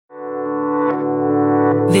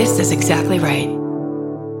This is exactly right.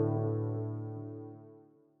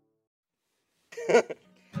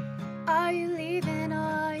 Are you leaving or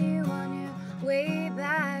are you on your way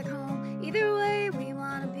back home? Either way, we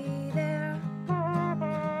want to be there.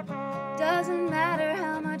 Doesn't matter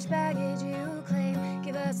how much baggage you claim.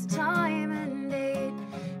 Give us a time and date,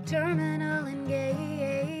 terminal and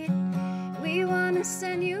gate. We want to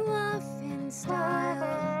send you off in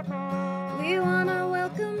style. We want to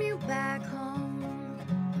welcome you back home.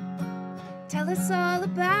 Tell us all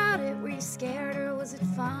about it. Were you scared or was it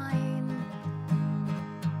fine?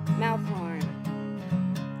 Mouth horn.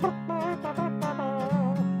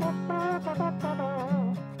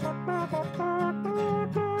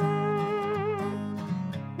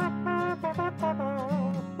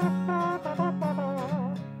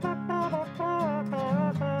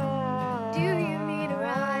 Do you need a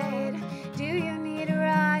ride? Do you need a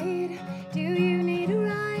ride? Do you need a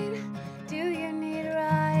ride? Do you need a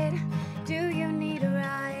ride? Do you need a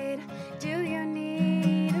ride? Do you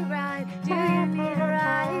need a ride? Do you need a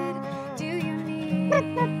ride? Do you need a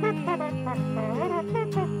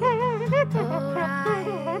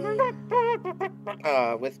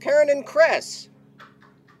ride? With Karen and Chris.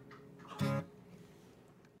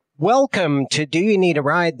 Welcome to Do You Need a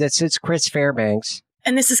Ride? This is Chris Fairbanks.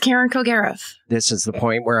 And this is Karen Kilgariff. This is the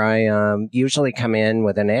point where I usually come in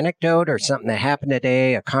with an anecdote or something that happened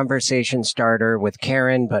today, a conversation starter with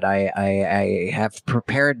Karen, but I have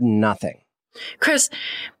prepared nothing. Chris,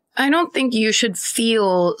 I don't think you should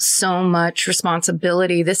feel so much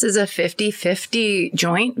responsibility. This is a 50-50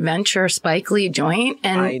 joint venture, Spike Lee joint,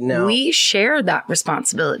 and we share that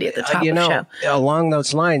responsibility at the top of the show. Along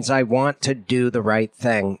those lines, I want to do the right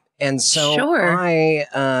thing. And so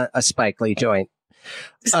a Spike Lee joint.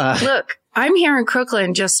 Look, I'm here in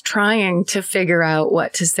Crooklyn just trying to figure out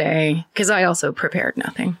what to say because I also prepared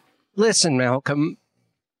nothing. Listen, Malcolm,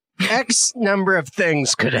 X number of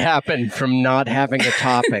things could happen from not having a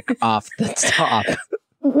topic off the top.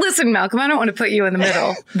 Listen, Malcolm, I don't want to put you in the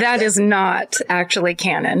middle. That is not actually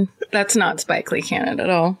canon. That's not Spike Lee canon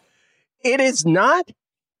at all. It is not?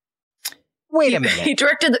 Wait a minute.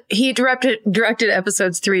 He directed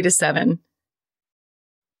episodes 3 to 7.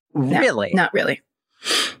 Really? No, not really.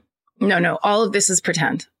 No. All of this is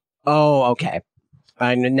pretend. Oh, okay.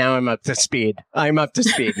 Now I'm up to speed. I'm up to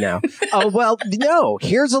speed now. Oh, well, no,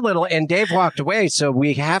 here's a little, and Dave walked away, so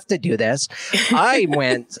we have to do this. I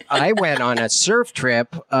went on a surf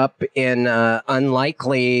trip up in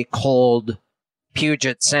unlikely cold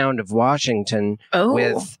Puget Sound of Washington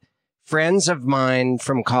with friends of mine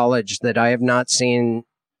from college that I have not seen,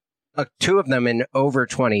 2 of them in over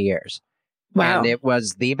 20 years. Wow. And it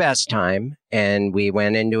was the best time. And we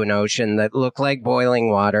went into an ocean that looked like boiling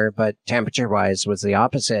water, but temperature-wise was the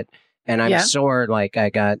opposite. And I'm sore, like I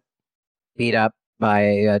got beat up by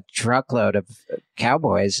a truckload of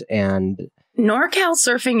cowboys. And NorCal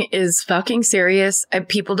surfing is fucking serious.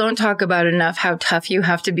 People don't talk about enough how tough you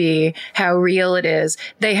have to be, how real it is.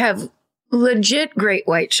 They have legit great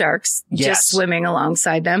white sharks just swimming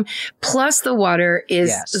alongside them. Plus the water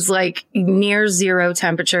is like near zero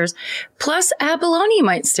temperatures. Plus abalone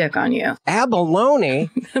might stick on you. Abalone?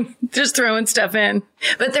 Just throwing stuff in.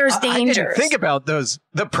 But there's dangers. I didn't think about those,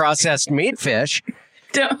 the processed meat fish.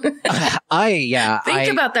 Don't. Think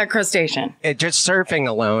about that crustacean. Just surfing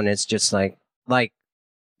alone is just like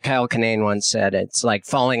Kyle Kinane once said, it's like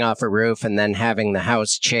falling off a roof and then having the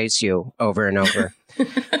house chase you over and over.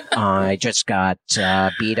 I just got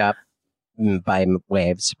beat up by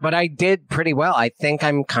waves, but I did pretty well. I think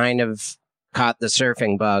I'm kind of caught the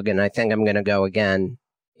surfing bug, and I think I'm going to go again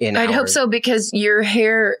in I'd hope so, because your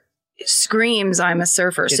hair screams I'm a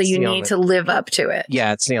surfer, so you need to live up to it.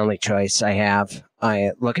 Yeah, it's the only choice I have.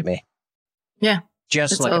 Look at me. Yeah.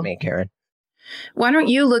 Just look at me, Karen. Why don't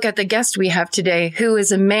you look at the guest we have today, who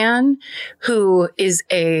is a man who is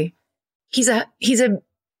he's a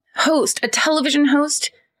host, a television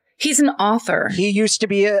host. He's an author. He used to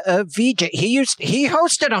be a VJ. He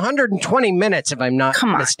hosted 120 Minutes, if I'm not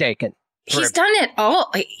mistaken. He's done it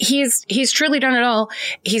all. He's truly done it all.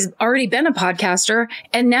 He's already been a podcaster,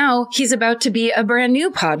 and now he's about to be a brand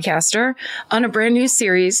new podcaster on a brand new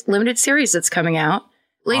series, limited series that's coming out.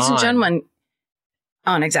 Ladies and gentlemen,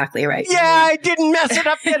 on Exactly Right. Yeah, I didn't mess it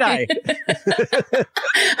up, did I?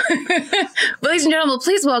 Ladies and gentlemen,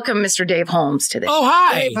 please welcome Mr. Dave Holmes to the show. Oh,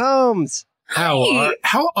 hi. Dave Holmes. How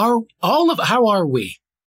are we?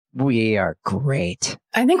 We are great.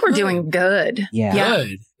 I think we're doing good. Yeah.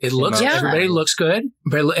 Good. It looks, everybody looks good.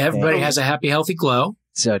 Everybody has a happy, healthy glow.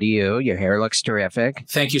 So do you. Your hair looks terrific.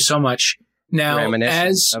 Let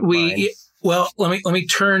me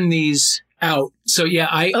turn these, out. So yeah,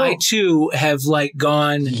 I too have like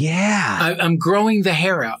gone. Yeah. I'm growing the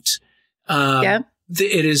hair out.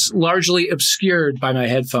 It is largely obscured by my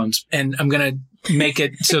headphones, and I'm going to make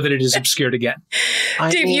it so that it is obscured again.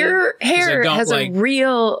 Dave, your hair has a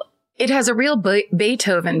real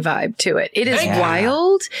Beethoven vibe to it. It is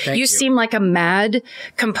wild. You seem like a mad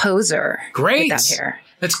composer. Great. With that hair.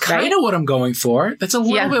 That's kind of what I'm going for. That's a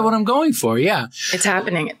little bit what I'm going for. Yeah. It's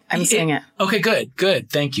happening. I'm seeing it. Okay,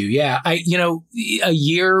 good. Thank you. Yeah. A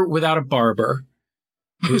year without a barber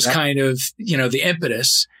was kind of, the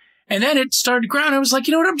impetus. And then it started growing. I was like,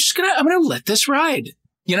 you know what? I'm going to let this ride.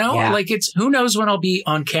 Like who knows when I'll be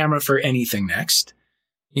on camera for anything next.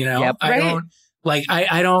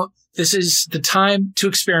 I don't, this is the time to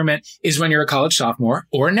experiment is when you're a college sophomore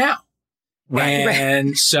or now.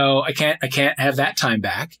 And so I can't have that time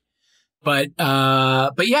back. But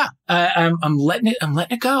yeah, I'm letting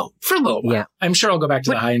it go for a little while. Yeah. I'm sure I'll go back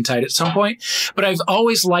to the high and tight at some point, but I've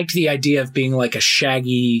always liked the idea of being like a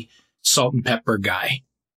shaggy salt and pepper guy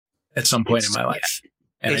at some point in my life.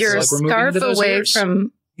 And you're a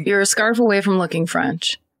scarf away from looking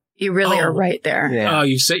French. You really are right there. Yeah. Oh,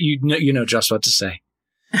 you said you know just what to say.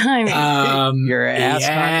 I mean, you're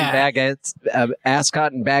ascot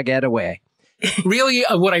and baguette away. Really,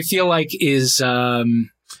 what I feel like is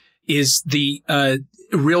the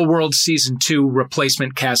Real World Season 2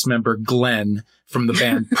 replacement cast member Glenn from the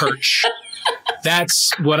band Perch.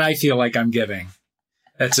 That's what I feel like I'm giving.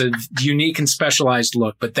 That's a unique and specialized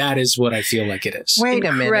look, but that is what I feel like it is. Wait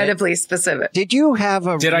a minute. Incredibly specific. Did you have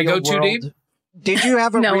a Did I go too deep? Did you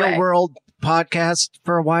have a Real World podcast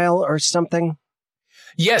for a while or something?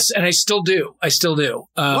 Yes, and I still do.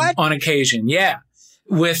 What? On occasion. Yeah.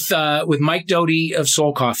 With Mike Doty of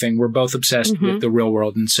Soul Coughing, we're both obsessed with the Real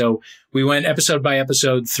World. And so we went episode by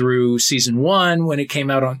episode through season 1 when it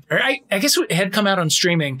came out I guess it had come out on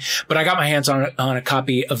streaming, but I got my hands on a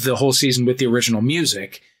copy of the whole season with the original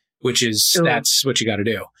music, which is, that's what you got to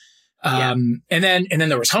do. And then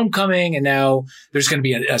there was Homecoming, and now there's going to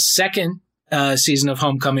be a second season of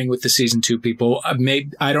Homecoming with the season 2 people.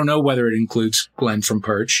 I don't know whether it includes Glenn from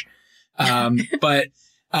Perch. But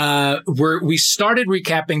we started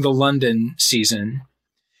recapping the London season,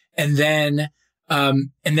 and then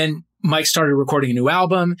Mike started recording a new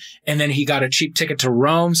album, and then he got a cheap ticket to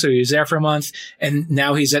Rome. So he was there for a month, and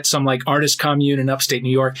now he's at some like artist commune in upstate New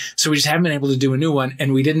York. So we just haven't been able to do a new one,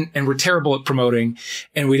 and we're terrible at promoting,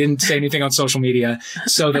 and we didn't say anything on social media.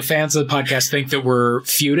 So the fans of the podcast think that we're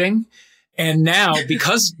feuding. And now,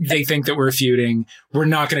 because they think that we're feuding, we're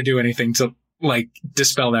not going to do anything to like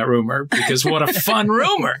dispel that rumor, because what a fun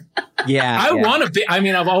rumor. Yeah. I want to be,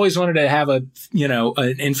 I've always wanted to have an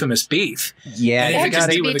infamous beef. Yeah. And if it could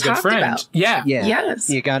be with a good friend. About. Yeah. Yes.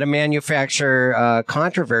 You got to manufacture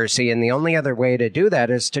controversy. And the only other way to do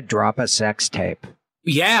that is to drop a sex tape.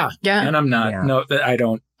 Yeah. And I'm not, I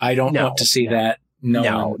don't want to see that.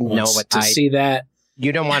 No one wants to see that.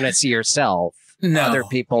 You don't want to see yourself. No. Other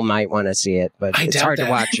people might want to see it, but it's hard to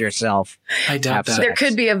watch yourself. I doubt that. There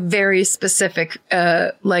could be a very specific,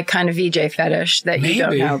 like kind of VJ fetish that you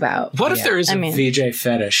don't know about. What if there is a VJ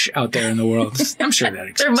fetish out there in the world? I'm sure that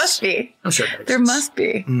exists. There must be. I'm sure that exists. There must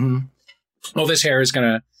be. Mm-hmm. Well, this hair is going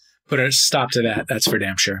to put a stop to that. That's for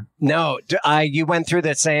damn sure. No, you went through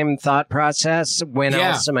the same thought process. When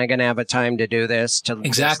else am I going to have a time to do this? To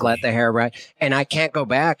just let the hair ride? And I can't go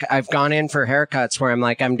back. I've gone in for haircuts where I'm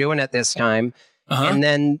like, I'm doing it this time. And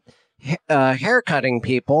then hair cutting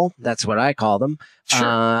people, that's what I call them,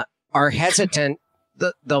 are hesitant.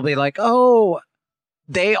 They'll be like,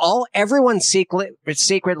 everyone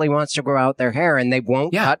secretly wants to grow out their hair, and they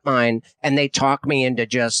won't cut mine. And they talk me into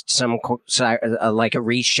just some like a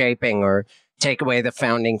reshaping or take away the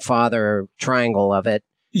founding father triangle of it.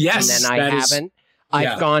 Yes. And then I haven't.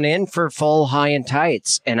 I've gone in for full high and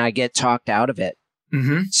tights, and I get talked out of it.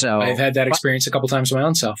 Mm-hmm. So I've had that experience a couple times with my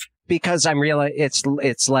own self. Because I'm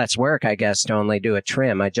it's less work, I guess, to only do a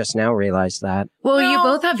trim. I just now realized that. Well, you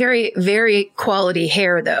both have very, very quality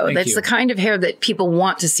hair, though. Thank That's you. the kind of hair that people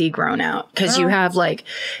want to see grown out, because you have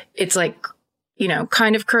it's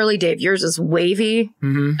kind of curly. Dave, yours is wavy.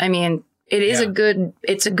 Mm-hmm. I mean, it is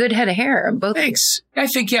it's a good head of hair. Both. Thanks. I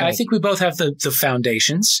think we both have the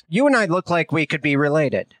foundations. You and I look like we could be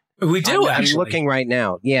related. We do, I'm looking right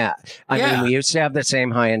now. Yeah. I mean, we used to have the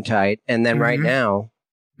same high and tight, and then right now.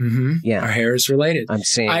 Mm-hmm. Yeah. Our hair is related. I'm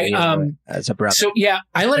seeing you as a brother. So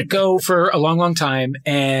I let it go for a long, long time.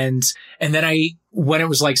 And then when it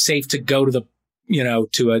was like safe to go to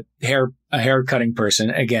to a hair cutting person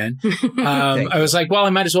again, I was like, well, I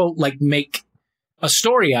might as well like make a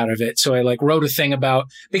story out of it. So I like wrote a thing about,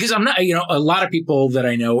 because I'm not, a lot of people that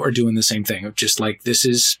I know are doing the same thing of just like, this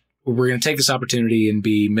is we're going to take this opportunity and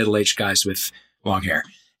be middle-aged guys with long hair.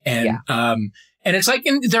 And, and it's like,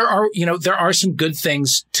 and there are some good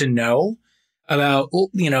things to know about,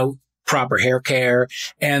 proper hair care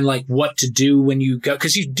and like what to do when you go,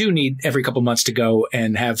 because you do need every couple months to go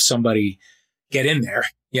and have somebody get in there,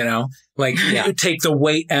 take the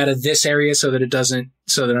weight out of this area so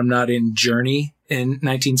that I'm not in Journey in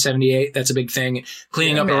 1978. That's a big thing.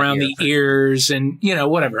 Cleaning up around the ears and,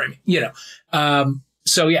 whatever.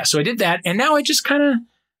 So I did that. And now I'm just going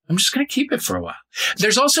to keep it for a while.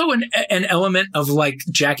 There's also an element of like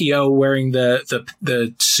Jackie O wearing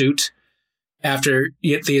the suit after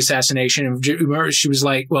the assassination. And remember, she was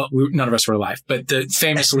like, well, none of us were alive, but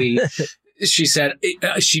famously, she said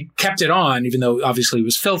she kept it on, even though obviously it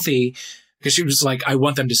was filthy, because she was like, I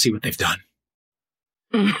want them to see what they've done.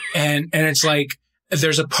 And it's like,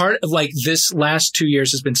 there's a part of like this last 2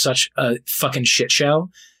 years has been such a fucking shit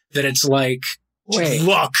show that it's like,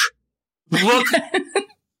 look,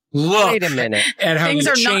 wait a minute. And how things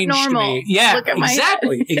you are changed not normal. me. Yeah, Look at my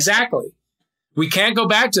exactly. We can't go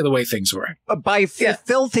back to the way things were. By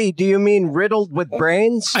filthy, do you mean riddled with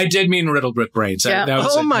brains? I did mean riddled with brains. Yeah. That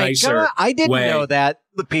was God. I didn't know that.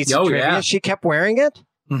 The piece of trivia. Yeah. She kept wearing it?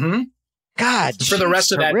 Mm-hmm. God. For the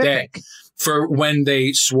rest of that day. For when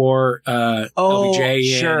they swore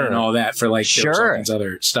LBJ in and all that for like all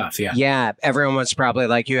other stuff. Yeah. Yeah. Everyone was probably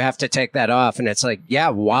like, you have to take that off. And it's like, yeah,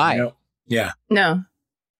 why? No. Yeah. No.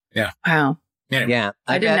 Yeah. Wow. Yeah.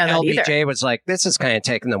 I didn't know that LBJ either. was like, this is kind of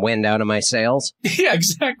taking the wind out of my sails. Yeah,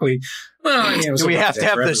 exactly. Well, do we have to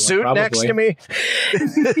have the suit next to me?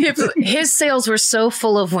 His sails were so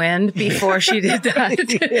full of wind before she did that.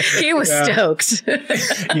 He was stoked.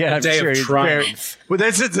 Yeah, I'm day sure of he's triumph. Well,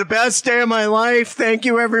 this is the best day of my life. Thank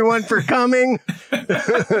you, everyone, for coming. Can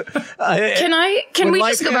we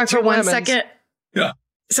just go back for 1 second? Yeah.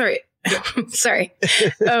 Sorry. Sorry.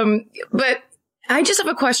 But I just have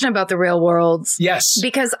a question about the Real Worlds. Yes.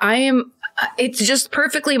 Because it's just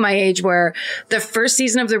perfectly my age where the first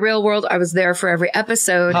season of The Real World, I was there for every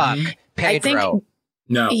episode. Pedro. I think,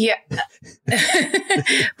 no. Yeah.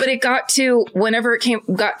 But it got to, whenever it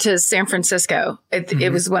got to San Francisco,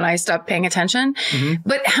 it was when I stopped paying attention. Mm-hmm.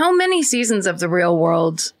 But how many seasons of The Real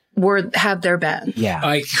World have there been? Yeah.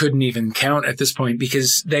 I couldn't even count at this point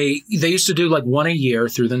because they used to do like one a year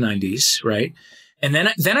through the 90s, right? And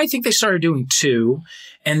then I think they started doing two,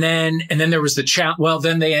 and then there was the challenge. Well,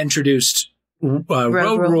 then they introduced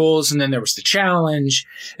road rules, and then there was the challenge,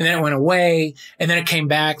 and then it went away, and then it came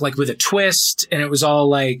back like with a twist, and it was all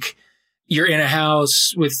like you're in a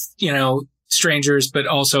house with strangers, but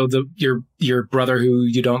also your brother who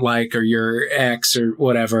you don't like or your ex or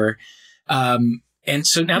whatever. And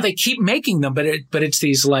so now they keep making them, but it's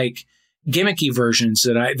these like gimmicky versions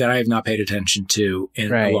that I have not paid attention to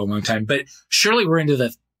in a long time. But surely we're into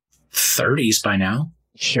the 30s by now.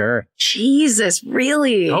 Sure. Jesus,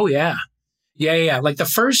 really? Oh, yeah. Yeah. Like the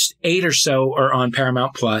first 8 or so are on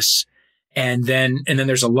Paramount Plus, and then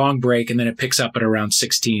there's a long break, and then it picks up at around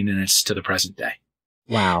 16, and it's to the present day.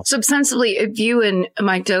 Wow. So ostensibly, if you and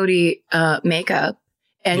Mike Doty make up,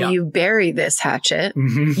 and you bury this hatchet,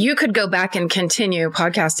 you could go back and continue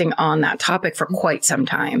podcasting on that topic for quite some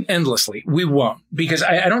time. Endlessly. We won't, because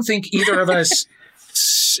I don't think either of us,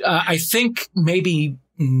 I think maybe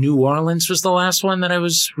New Orleans was the last one that I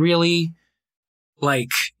was really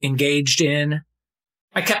like engaged in.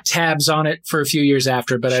 I kept tabs on it for a few years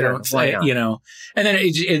after, but I don't, and then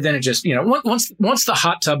it just, once the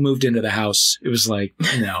hot tub moved into the house, it was like,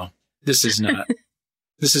 no, this is not.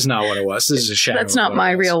 This is not what it was. This is a shadow. That's not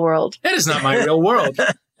my real world. That is not my real world.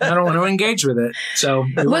 I don't want to engage with it. So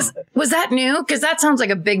was that new? Because that sounds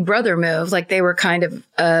like a Big Brother move. Like they were kind of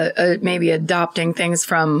maybe adopting things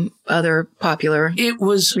from other popular. It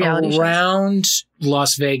was around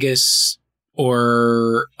Las Vegas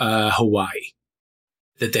or Hawaii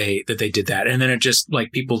that they did that, and then it just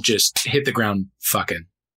like people just hit the ground fucking,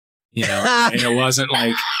 and it wasn't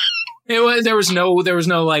like. There was no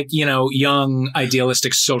like, young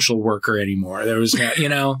idealistic social worker anymore. There was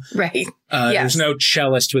no, right. There was no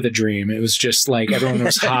cellist with a dream. It was just like everyone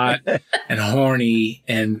was hot and horny,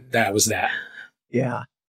 and that was that. Yeah.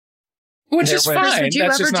 Which is fine.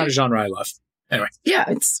 That's just not a genre I love. Anyway. Yeah,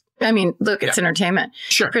 it's entertainment.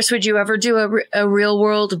 Sure. Chris, would you ever do a real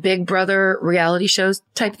world Big Brother reality shows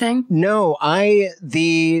type thing? No,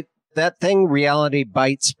 that thing, Reality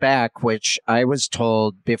Bites Back, which I was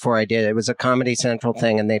told before I did, it was a Comedy Central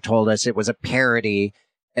thing, and they told us it was a parody,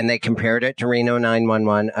 and they compared it to Reno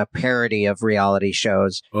 911, a parody of reality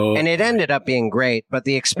shows. Oh. And it ended up being great, but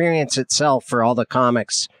the experience itself for all the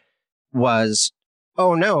comics was,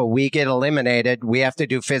 oh no, we get eliminated. We have to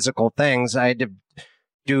do physical things. I had to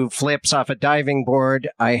do flips off a diving board.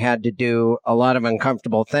 I had to do a lot of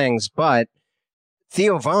uncomfortable things, but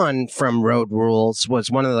Theo Von from Road Rules was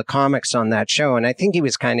one of the comics on that show, and I think he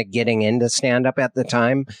was kind of getting into stand-up at the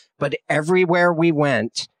time. But everywhere we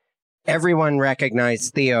went, everyone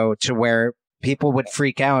recognized Theo to where people would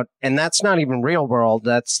freak out. And that's not even real world.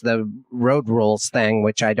 That's the Road Rules thing,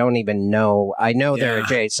 which I don't even know. I know they're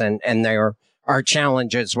adjacent, and there are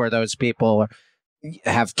challenges where those people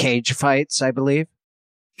have cage fights, I believe.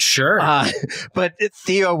 Sure. But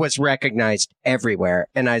Theo was recognized everywhere.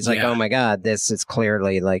 And I was like, oh my God, this is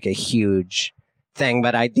clearly like a huge thing.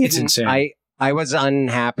 But I didn't, it's insane. I was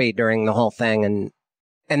unhappy during the whole thing.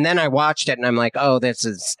 And then I watched it and I'm like, oh, this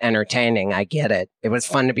is entertaining. I get it. It was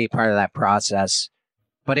fun to be part of that process.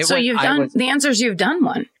 But the answer is you've done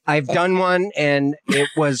one. I've done one, and it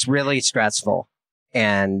was really stressful.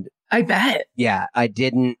 And I bet. Yeah, I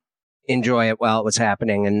didn't enjoy it while it was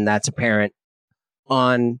happening. And that's apparent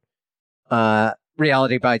on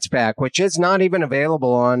Reality Bites Back, which is not even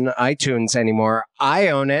available on iTunes anymore. I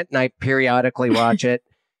own it and I periodically watch it,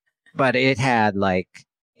 but it had like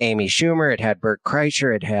Amy Schumer, it had Bert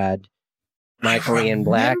Kreischer, it had Michael Ian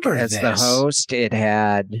Black as the host, it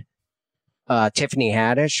had Tiffany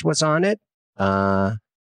Haddish was on it.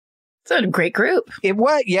 It's a great group. It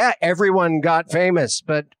was, yeah, everyone got famous,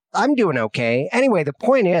 but I'm doing okay. Anyway, the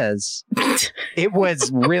point is, it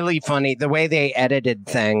was really funny the way they edited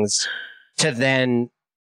things to then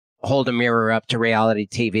hold a mirror up to reality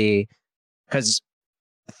TV. Because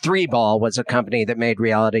 3Ball was a company that made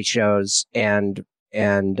reality shows, and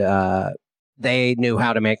they knew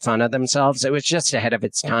how to make fun of themselves. It was just ahead of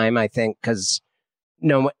its time, I think, because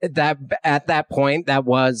at that point, that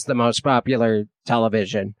was the most popular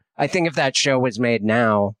television. I think if that show was made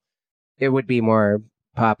now, it would be more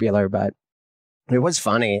popular, but it was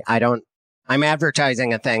funny. I'm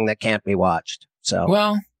advertising a thing that can't be watched. So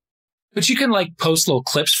well, but you can like post little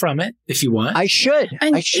clips from it if you want. I should.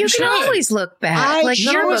 And you can always look back, like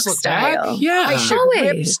yearbook style. Yeah, I should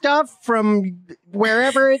rip stuff from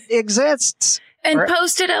wherever it exists and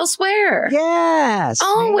post it elsewhere. Yes,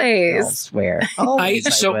 always. Elsewhere.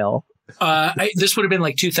 Always. I will. This would have been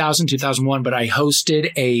like 2000, 2001, but I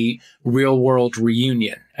hosted a Real World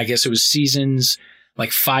reunion. I guess it was seasons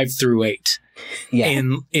like 5 through 8. Yeah.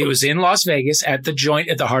 And it was in Las Vegas at the Joint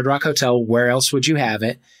at the Hard Rock Hotel. Where else would you have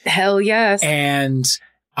it? Hell yes. And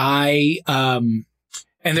and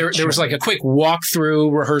there was like a quick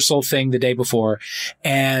walkthrough rehearsal thing the day before.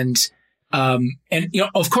 And you know,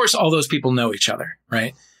 of course, all those people know each other,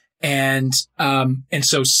 right? And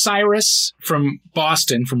so Cyrus from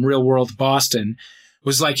Boston, from Real World Boston,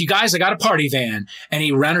 was like, you guys, I got a party van. And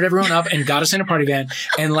he rounded everyone up and got us in a party van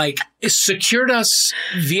and like secured us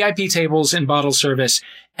VIP tables and bottle service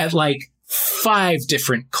at like 5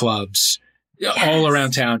 different clubs all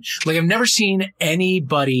around town. Like I've never seen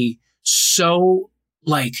anybody so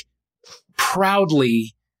like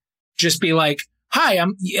proudly just be like, hi,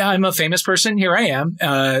 I'm a famous person. Here I am.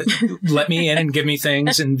 Let me in and give me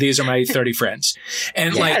things. And these are my 30 friends.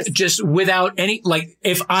 And like, just without any, like,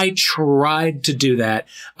 if I tried to do that,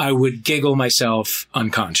 I would giggle myself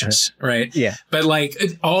unconscious. Right. Yeah. But like,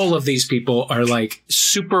 all of these people are like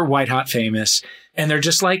super white hot famous. And they're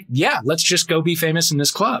just like, yeah, let's just go be famous in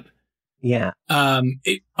this club. Yeah.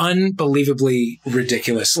 Unbelievably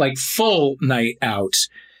ridiculous, like full night out.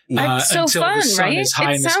 It's so fun, right? It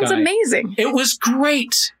sounds amazing. It was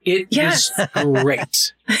great. It was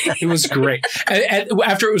great. It was great.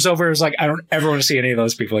 After it was over, it was like, I don't ever want to see any of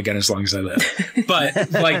those people again as long as I live.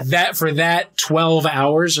 But like that, for that 12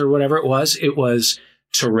 hours or whatever it was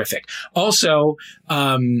terrific. Also,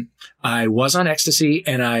 I was on ecstasy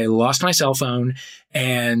and I lost my cell phone.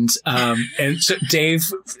 And so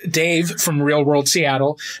Dave from Real World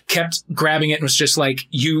Seattle kept grabbing it and was just like,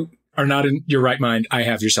 you are not in your right mind. I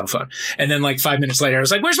have your cell phone. And then like 5 minutes later, I was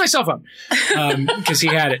like, where's my cell phone? Cause he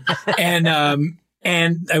had it.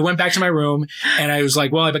 And I went back to my room and I was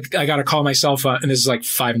like, well, I got to call my cell phone. And this is like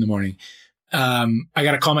 5 a.m. I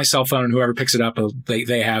got to call my cell phone and whoever picks it up,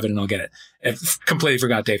 they have it and I'll get it. I completely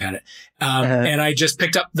forgot Dave had it. And I just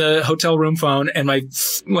picked up the hotel room phone and my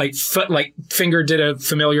finger did a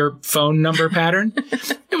familiar phone number pattern.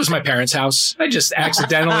 It was my parents' house. I just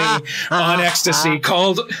accidentally on ecstasy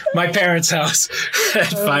called my parents' house at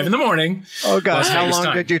 5 a.m. Oh gosh. How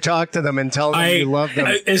long did you talk to them and tell them you loved them?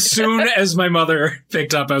 As soon as my mother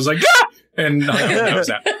picked up, I was like, ah! And that was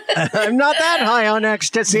that. I'm not that high on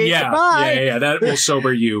ecstasy. Yeah. That will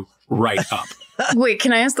sober you right up. Wait,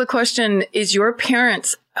 can I ask the question? Is your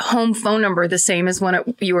parents' home phone number the same as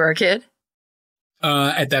when you were a kid?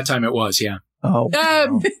 At that time it was, yeah. Oh.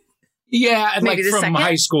 Yeah, maybe like from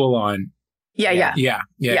high school on. Yeah. Yeah.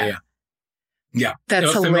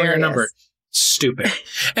 That's familiar hilarious. number. Stupid.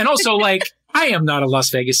 And also, like, I am not a Las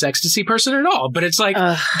Vegas ecstasy person at all, but it's like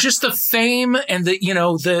just the fame and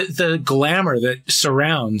the glamour that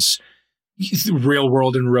surrounds real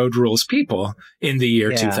world and road rules people in the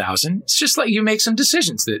year 2000. It's just like you make some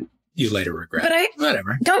decisions that you later regret. But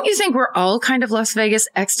whatever. Don't you think we're all kind of Las Vegas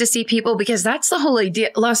ecstasy people? Because that's the whole idea.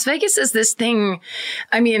 Las Vegas is this thing.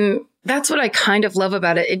 I mean, that's what I kind of love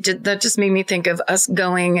about it. That just made me think of us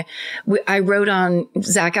going. I wrote on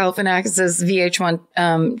Zach Galifianakis's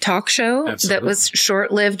VH1 talk show. Absolutely. That was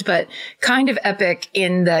short-lived, but kind of epic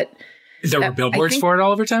in that. There were billboards for it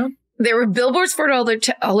all over town? There were billboards for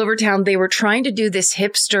it all over town. They were trying to do this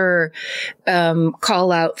hipster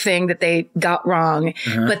call out thing that they got wrong.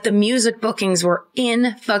 But the music bookings were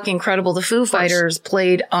fucking incredible. The Foo Fighters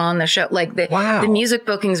played on the show. Like the music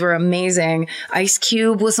bookings were amazing. Ice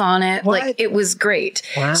Cube was on it. What? Like it was great.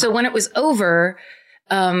 Wow. So when it was over,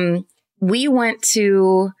 we went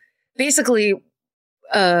to basically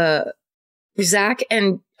Zach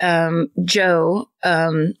and Joe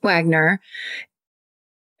Wagner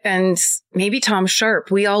and maybe Tom Sharp,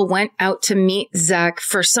 we all went out to meet Zach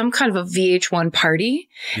for some kind of a VH1 party.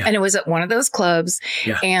 Yeah. And it was at one of those clubs.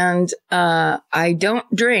 Yeah. And I don't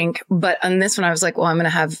drink, but on this one, I was like, well, I'm going to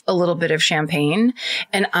have a little bit of champagne.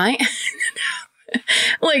 And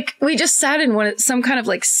like, we just sat in some kind of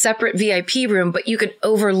like separate VIP room, but you could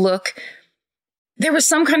overlook. There was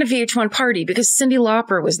some kind of VH1 party because Cyndi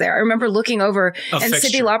Lauper was there. I remember looking over and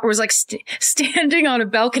Cyndi Lauper was like standing on a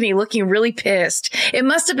balcony looking really pissed. It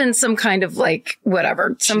must have been some kind of like,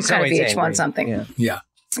 whatever, some kind of VH1 angry. Something. Yeah.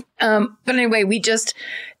 But anyway,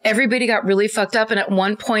 everybody got really fucked up. And at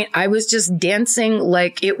one point I was just dancing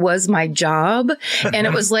like it was my job. And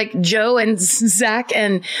it was like Joe and Zach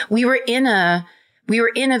and we were in a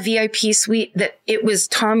VIP suite that it was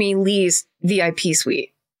Tommy Lee's VIP suite.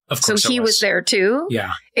 Of course, so he was there too.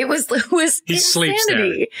 Yeah. It was he insanity. Sleeps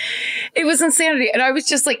there. It was insanity. And I was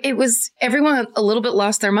just like, everyone a little bit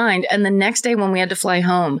lost their mind. And the next day when we had to fly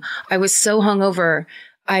home, I was so hungover.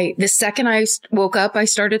 The second I woke up, I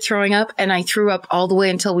started throwing up and I threw up all the way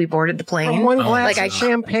until we boarded the plane. One glass of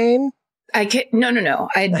champagne? No.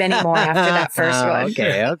 I had many more after that first one.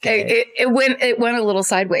 Okay. It went a little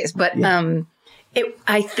sideways, but,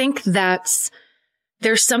 I think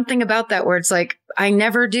there's something about that where it's like, I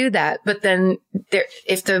never do that. But then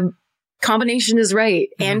if the combination is right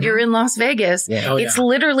and you're in Las Vegas, it's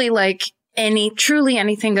literally like truly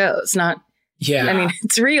anything goes. I mean,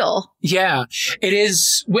 it's real. Yeah, it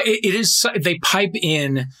is. It is. They pipe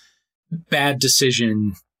in bad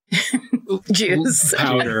decision juice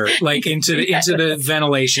powder like into the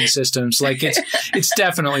ventilation systems. Like it's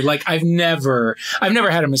definitely like I've never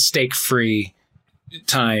had a mistake-free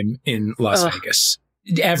time in Las Vegas.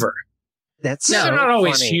 Ever. That's they're not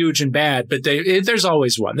always huge and bad, but there's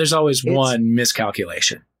always one. There's always one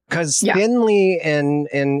miscalculation. Because thinly and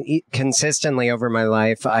consistently over my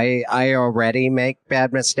life, I already make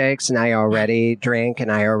bad mistakes and I already drink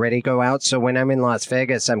and I already go out. So when I'm in Las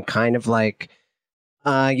Vegas, I'm kind of like,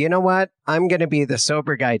 you know what? I'm going to be the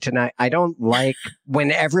sober guy tonight. I don't like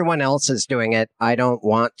when everyone else is doing it. I don't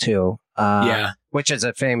want to. Which is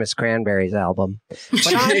a famous Cranberries album.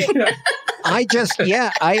 But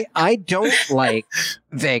I don't like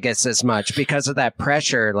Vegas as much because of that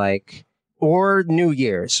pressure, like, or New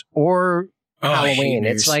Year's or Halloween.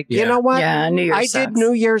 It's like, you know what? Yeah, New Year's I sucks. did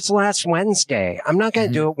New Year's last Wednesday. I'm not going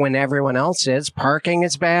to do it when everyone else is. Parking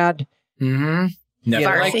is bad. Mm-hmm.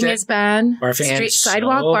 Barfing is bad. Street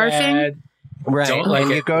sidewalk barfing. Bad. Right. Don't When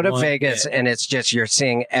like you go to one Vegas bit. and it's just you're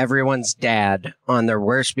seeing everyone's dad on their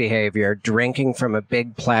worst behavior, drinking from a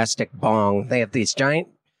big plastic bong. They have these giant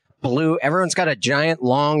blue, everyone's got a giant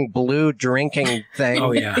long blue drinking thing.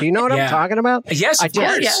 Oh, yeah. Do you know what I'm talking about? Yes, of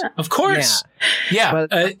course. Yeah. Of course. Yeah.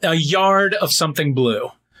 A yard of something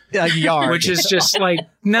blue. A yard. Which is just like,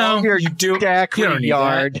 no, you don't need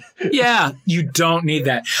yard. That. Yeah, you don't need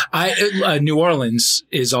that. New Orleans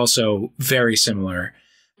is also very similar.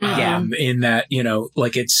 In that,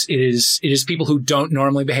 like it is people who don't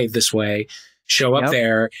normally behave this way show up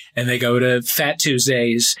there and they go to Fat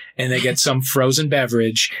Tuesdays and they get some frozen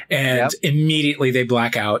beverage and immediately they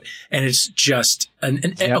black out. And it's just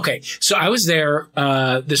okay. So I was there,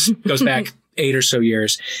 this goes back 8 or so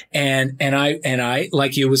years. And I,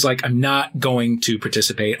 like you, was like, I'm not going to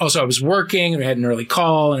participate. Also, I was working and I had an early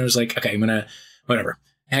call and I was like, okay, I'm going to, whatever,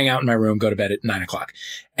 hang out in my room, go to bed at 9 o'clock.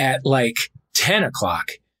 At like 10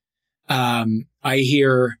 o'clock, I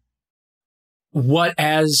hear what,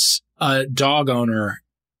 as a dog owner,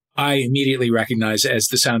 I immediately recognize as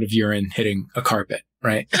the sound of urine hitting a carpet.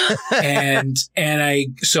 right? and I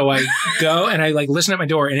go and I like listen at my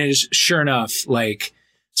door, and it is sure enough like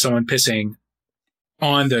someone pissing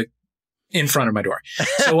in front of my door.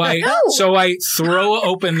 So I throw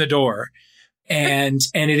open the door, and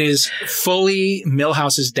it is fully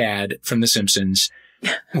Milhouse's dad from The Simpsons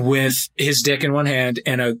with his dick in one hand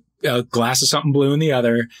and a glass of something blue in the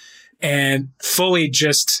other, and fully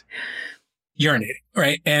just urinating,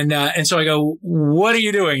 right? And so I go, "What are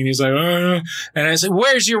you doing?" And he's like, and I said,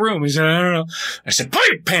 "Where's your room?" He said, "I don't know." I said, "Put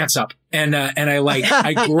your pants up." And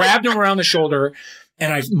I grabbed him around the shoulder,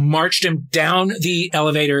 and I marched him down the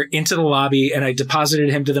elevator into the lobby, and I deposited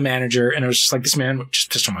him to the manager. And I was just like, this man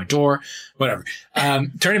just pissed on my door, whatever.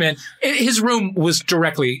 Turn him in. His room was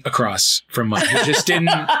directly across from mine.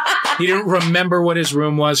 He didn't remember what his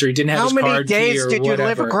room was, or he didn't have his card key or whatever. How many days did you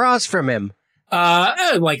live across from him?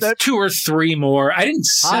 2 or 3 more. I didn't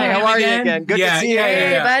see him how are you again? Good to see you.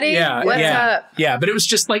 Hey, buddy. What's up? Yeah, but it was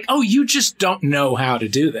just like, oh, you just don't know how to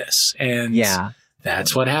do this. And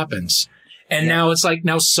that's what happens. And now it's like,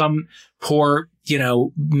 now some poor,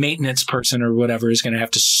 maintenance person or whatever is going to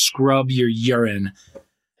have to scrub your urine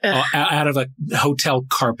out of a hotel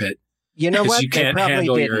carpet. You know what? You can't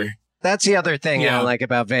handle That's the other thing I like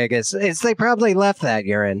about Vegas is they probably left that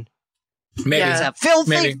urine. Maybe. It's a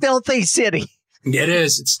filthy city. It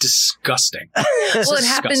is. It's disgusting. Well, it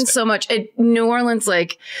happens so much. New Orleans,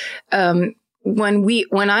 like,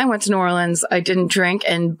 when I went to New Orleans, I didn't drink,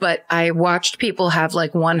 but I watched people have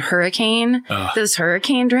like one hurricane, those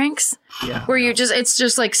hurricane drinks, where it's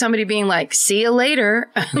just like somebody being like, "See you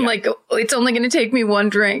later." Like, it's only going to take me one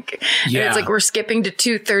drink. And it's like, we're skipping to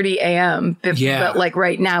 2:30 a.m. But like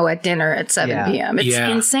right now at dinner at 7 p.m. It's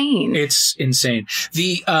insane. It's insane.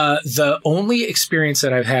 The only experience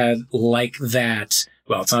that I've had like that,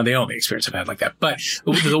 well, it's not the only experience I've had like that, but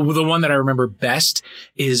the one that I remember best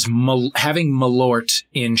is having Malort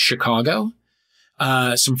in Chicago.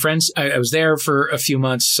 Some friends, I was there for a few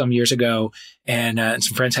months some years ago, and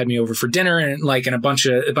some friends had me over for dinner, and a bunch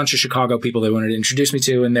of Chicago people they wanted to introduce me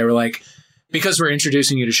to, and they were like, because we're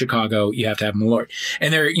introducing you to Chicago, you have to have Malort.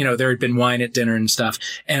 And there had been wine at dinner and stuff,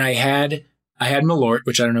 and I had Malort,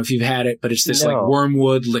 which I don't know if you've had it, but it's this like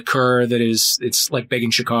wormwood liqueur it's like big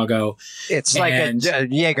in Chicago. It's like a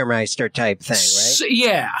Jägermeister type thing, right?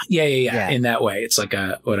 Yeah. In that way, it's like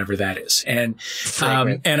a whatever that is, and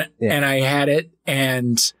I had it,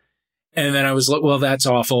 and then I was like, well, that's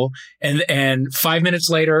awful, and 5 minutes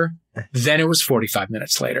later, then it was 45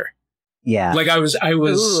 minutes later. Yeah, like I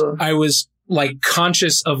was like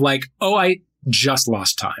conscious of like, oh, I just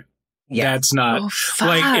lost time. Yeah. That's not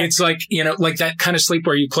like, it's like, like that kind of sleep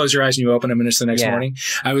where you close your eyes and you open them and it's the next morning.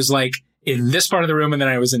 I was like in this part of the room, and then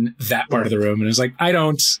I was in that part of the room, and I was like,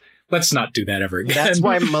 let's not do that ever again. That's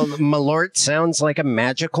why Malort sounds like a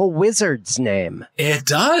magical wizard's name. It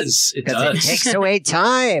does. It does. It takes away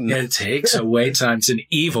time. It takes away time. It's an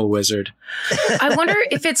evil wizard. I wonder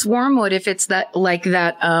if it's wormwood, if it's that, like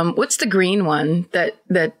that, what's the green one that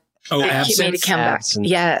absinthe? Made it come back.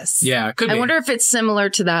 Yes. Yeah, it could be. I wonder if it's similar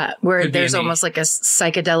to that, where there's almost like a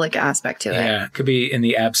psychedelic aspect to it. Yeah, it could be in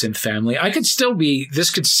the absinthe family.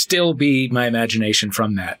 This could still be my imagination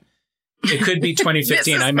from that. It could be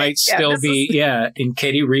 2015. I might still be, in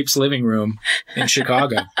Katie Reap's living room in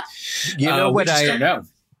Chicago. You know what I don't know.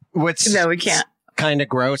 No, we can't. Kind of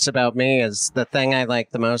gross about me is the thing I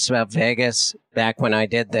like the most about Vegas back when I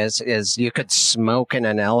did this is you could smoke in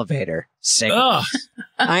an elevator.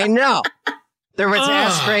 I know. There was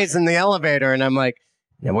ashtrays in the elevator, and I'm like,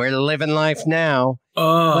 we're living life now.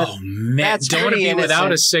 Oh, man. Don't want to be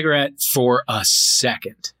without a cigarette for a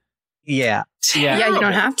second. Yeah. Yeah, you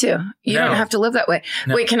don't have to. You don't have to live that way.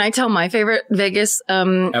 No. Wait, can I tell my favorite Vegas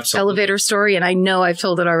elevator story? And I know I've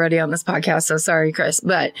told it already on this podcast, so sorry, Chris.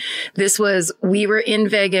 But we were in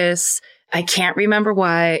Vegas. I can't remember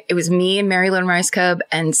why. It was me and Mary Lynn Rice Cub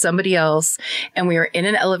and somebody else. And we were in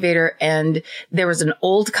an elevator, and there was an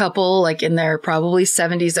old couple, like in their probably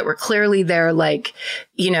 70s, that were clearly there, like,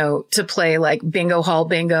 to play like bingo hall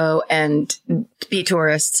bingo and be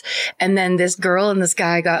tourists. And then this girl and this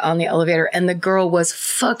guy got on the elevator, and the girl was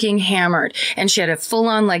fucking hammered, and she had a full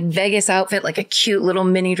on like Vegas outfit, like a cute little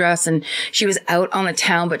mini dress. And she was out on the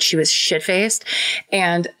town, but she was shit faced.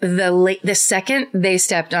 And the second they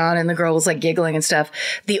stepped on and the girl was like giggling and stuff,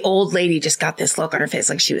 the old lady just got this look on her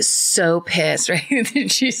face. Like she was so pissed, right?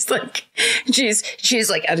 she's like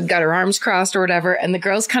got her arms crossed or whatever. And the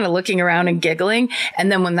girl's kind of looking around and giggling.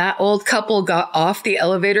 And then when that old couple got off the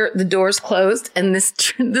elevator, the doors closed, and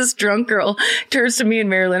this drunk girl turns to me and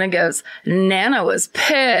Marilyn and goes, "Nana was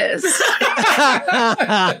pissed."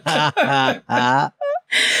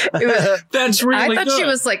 That's really I thought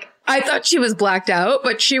good. I thought she was blacked out,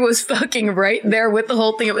 but she was fucking right there with the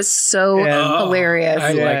whole thing. It was so hilarious.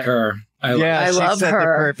 I like her. I love said her. The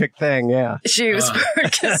perfect thing. Yeah. She was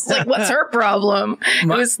just like, what's her problem? It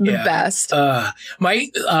was the best. A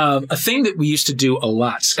thing that we used to do a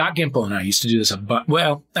lot, Scott Gimple and I used to do this I don't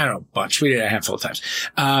know, a bunch. We did it a handful of times.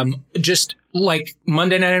 Just like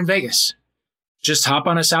Monday night in Vegas. Just hop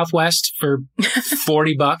on a Southwest for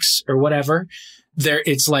 $40 or whatever.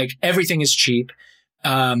 It's like everything is cheap.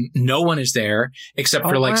 No one is there except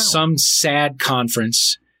for some sad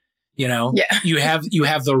conference. You know, you have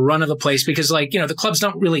the run of the place because the clubs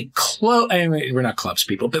don't really close. I mean, we're not clubs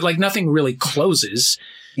people, but nothing really closes.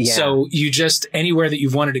 Yeah. So you just, anywhere that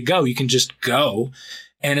you've wanted to go, you can just go.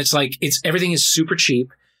 And everything is super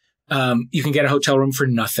cheap. You can get a hotel room for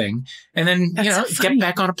nothing and then, get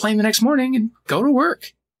back on a plane the next morning and go to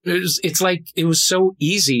work. It was so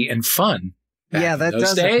easy and fun. Yeah, that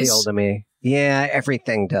does appeal to me. Yeah,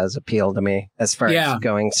 everything does appeal to me as far as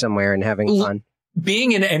going somewhere and having fun.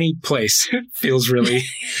 Being in any place feels really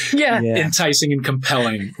enticing and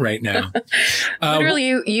compelling right now.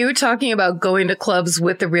 Literally, you talking about going to clubs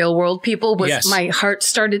with the real world people was my heart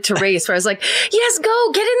started to race. Where I was like, "Yes,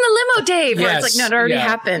 go get in the limo, Dave." Where it's like, "No, it already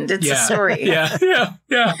happened. It's a story." Yeah.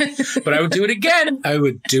 But I would do it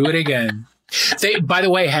again. They, by the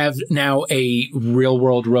way, have now a real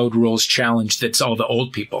world road rules challenge that's all the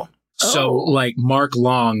old people. So Mark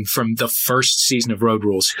Long from the first season of Road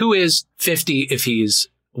Rules, who is 50 if he's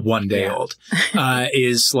one day old,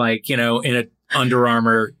 is in an Under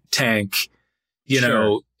Armour tank,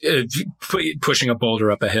 pushing a boulder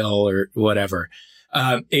up a hill or whatever.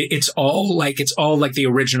 It's all like the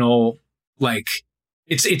original,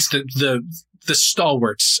 it's the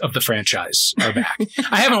stalwarts of the franchise are back.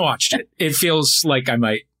 I haven't watched it. It feels like I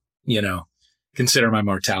might, consider my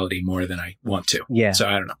mortality more than I want to. Yeah. So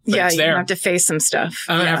I don't know. But you have to face some stuff.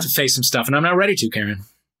 I'm going to have to face some stuff and I'm not ready to, Karen.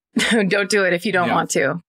 Don't do it if you don't want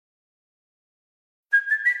to.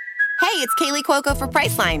 Hey, it's Kaylee Cuoco for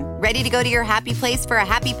Priceline. Ready to go to your happy place for a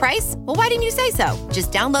happy price? Well, why didn't you say so?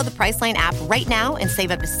 Just download the Priceline app right now and save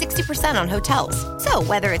up to 60% on hotels. So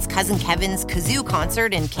whether it's Cousin Kevin's Kazoo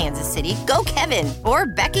Concert in Kansas City, go Kevin, or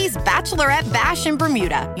Becky's Bachelorette Bash in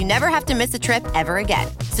Bermuda, you never have to miss a trip ever again.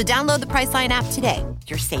 So download the Priceline app today.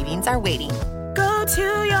 Your savings are waiting. Go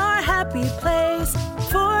to your happy place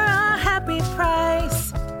for a happy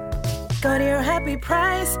price. Go to your happy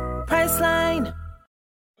price, Priceline.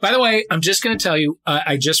 By the way, I'm just going to tell you,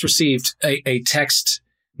 I just received a text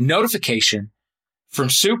notification from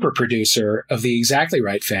super producer of the Exactly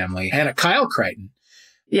Right family, Hannah Kyle Crichton.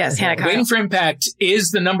 Yes, Hannah Kyle. Waiting for Impact is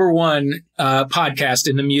the #1 podcast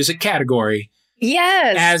in the music category.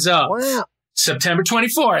 Yes. As of September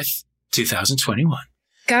 24th, 2021.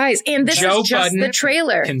 Guys, and this is just the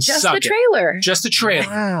trailer. Just the trailer.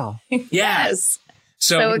 Wow. Yes.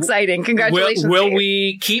 So exciting. Congratulations. Will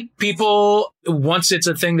we keep people once it's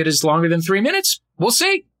a thing that is longer than 3 minutes? We'll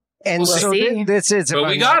see. And so this is, if we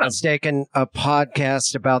I'm got not mistaken, a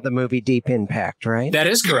podcast about the movie Deep Impact, right? That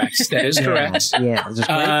is correct. That is correct.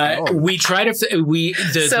 We try to,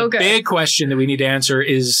 the big question that we need to answer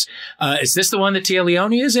is this the one that Tia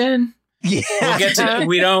Leone is in? Yeah. We'll get to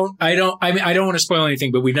that. I don't want to spoil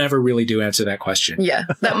anything, but we never really do answer that question. Yeah.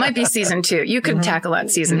 That might be season 2. You could tackle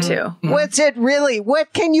that season 2. Mm-hmm. What's it really?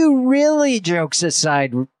 What can you really, jokes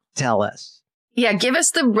aside, tell us? Yeah. Give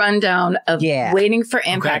us the rundown of Waiting for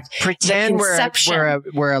Impact. Okay. Pretend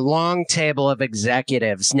we're a long table of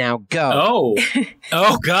executives. Now go.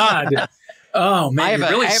 Oh God. Oh man.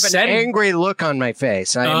 I have an angry look on my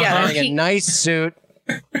face. I'm wearing a nice suit.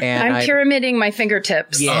 And I'm pyramiding my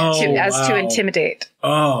fingertips to intimidate.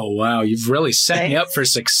 Oh, wow. You've really set me up for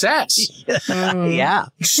success. Yeah.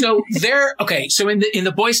 So so in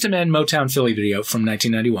the Boyz II Men Motown Philly video from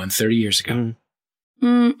 1991, 30 years ago.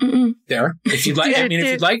 There. If you'd like, if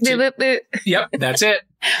you'd like to. Yep, that's it.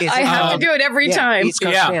 I have to do it every time. East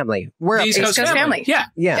Coast family. We're East Coast family.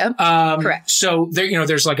 Yeah. Correct. So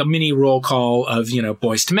there's like a mini roll call of,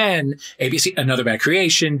 Boyz II Men, ABC, Another Bad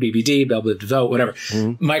Creation, BBD, Bell Biv DeVoe, whatever.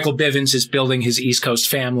 Mm-hmm. Michael Bivins is building his East Coast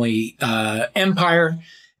family, empire.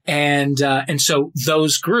 And so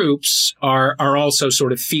those groups are also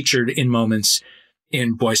sort of featured in moments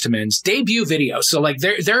in Boyz II Men's debut video. So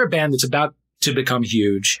they're a band that's about to become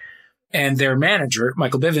huge. And their manager,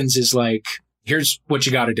 Michael Bivins, is like, here's what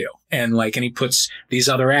you got to do. And he puts these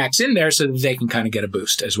other acts in there so that they can kind of get a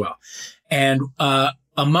boost as well. And,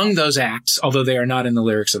 among those acts, although they are not in the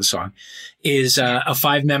lyrics of the song, is, a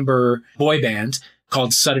 5-member boy band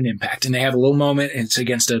called Sudden Impact. And they have a little moment and it's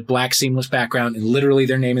against a black seamless background and literally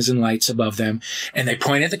their name is in lights above them. And they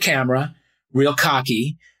point at the camera real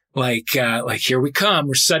cocky, like here we come.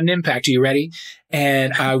 We're sudden impact. Are you ready?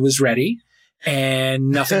 And I was ready, and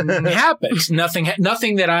nothing happened.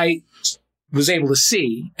 Nothing that I was able to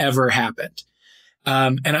see ever happened.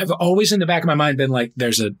 And I've always in the back of my mind been like,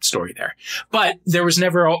 there's a story there, but there was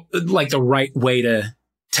never like the right way to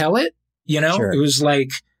tell it. You know, Sure. It was like,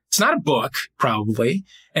 it's not a book probably,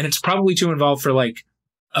 and it's probably too involved for like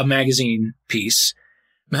a magazine piece.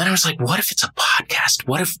 And then I was like, what if it's a podcast?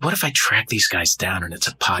 What if I track these guys down and it's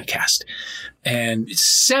a podcast? And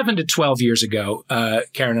 7 to 12 years ago,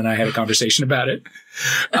 Karen and I had a conversation about it.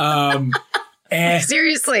 And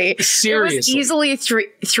Seriously. It was easily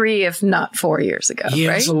three, if not 4 years ago. Yeah,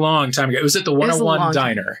 right? It was a long time ago. It was at the 101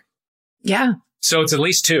 Diner. Yeah. So it's at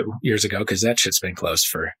least 2 years ago because that shit's been closed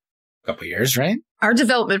for a couple of years, right? Our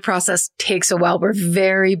development process takes a while. We're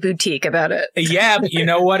very boutique about it. Yeah, but you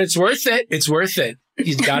know what? It's worth it. It's worth it.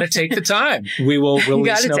 You got to take the time. We will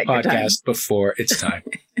release no podcast before it's time.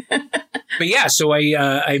 But yeah, so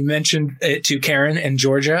I mentioned it to Karen and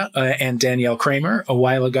Georgia and Danielle Kramer a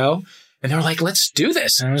while ago, and they were like, "Let's do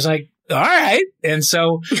this." And I was like, "All right." And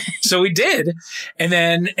so we did. And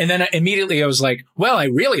then immediately I was like, "Well, I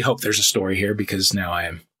really hope there's a story here because now I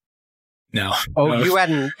am." No. Oh, you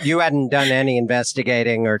hadn't done any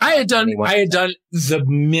investigating or I had done the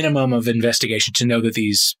minimum of investigation to know that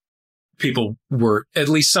these people were, at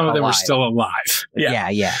least some of them were still alive.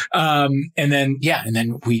 Yeah. And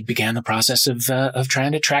then we began the process of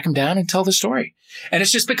trying to track them down and tell the story. And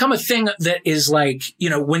it's just become a thing that is like, you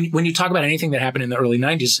know, when you talk about anything that happened in the early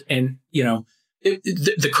 90s and, you know,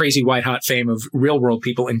 the crazy white hot fame of Real World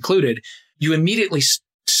people included, you immediately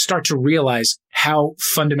start to realize how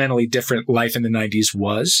fundamentally different life in the 90s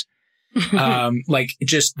was. Like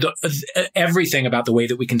just everything about the way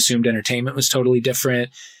that we consumed entertainment was totally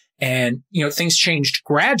different. And, you know, things changed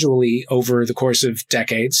gradually over the course of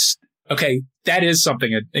decades. Okay. That is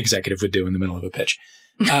something an executive would do in the middle of a pitch.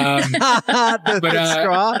 The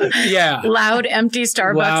straw? Yeah. Loud, empty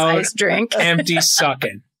Starbucks iced drink. Empty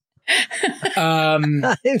sucking.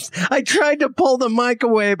 I tried to pull the mic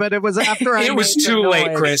away, but it was after it was too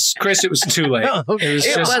late, Chris. It was too late.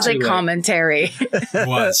 It was a commentary. It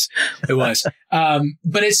was.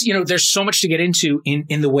 But it's, you know, there's so much to get into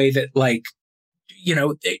in the way that, like, you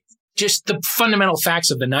know, just the fundamental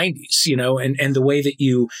facts of the 90s, you know, and the way that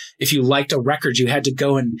if you liked a record, you had to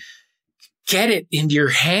go and get it into your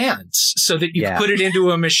hands so that you could put it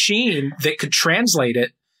into a machine that could translate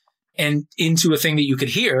it and into a thing that you could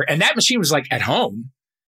hear. And that machine was like at home.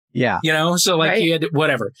 Yeah. You know, so like you had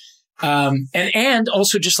whatever. And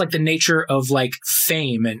also just like the nature of like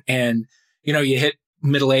fame and, you know, you hit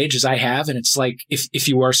middle age as I have. And it's like, if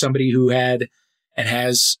you are somebody who had and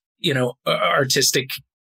has, you know, artistic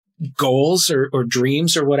goals or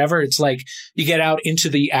dreams or whatever, it's like you get out into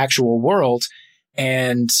the actual world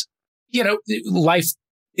and, you know, life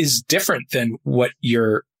is different than what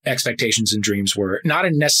your expectations and dreams were. Not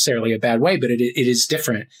in necessarily a bad way, but it is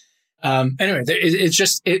different. Anyway, it's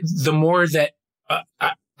just the more that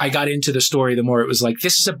I got into the story, the more it was like,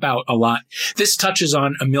 this is about a lot. This touches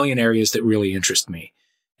on a million areas that really interest me.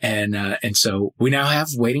 And so we now have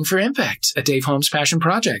Waiting for Impact, a Dave Holmes passion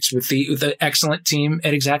project with the excellent team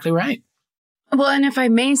at Exactly Right. Well, and if I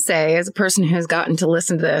may say, as a person who has gotten to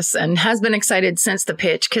listen to this and has been excited since the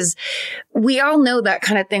pitch, because we all know that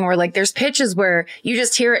kind of thing where like there's pitches where you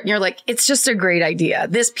just hear it and you're like, it's just a great idea.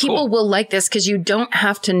 People will like this because you don't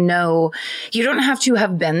have to know, you don't have to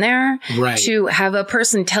have been there to have a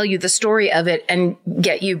person tell you the story of it and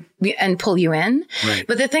get you and pull you in. Right.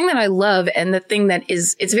 But the thing that I love and the thing that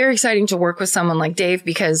is, it's very exciting to work with someone like Dave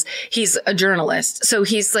because he's a journalist. So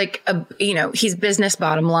he's like, he's business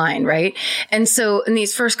bottom line, right? And so in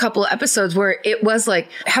these first couple of episodes where it was like,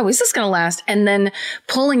 how is this going to last? And then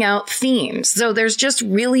pulling out themes. So there's just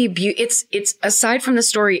really it's aside from the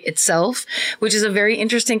story itself, which is a very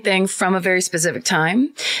interesting thing from a very specific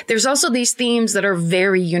time. There's also these themes that are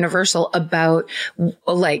very universal about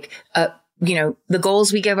like, the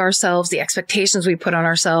goals we give ourselves, the expectations we put on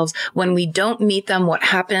ourselves. When we don't meet them, what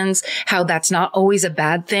happens, how that's not always a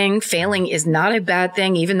bad thing. Failing is not a bad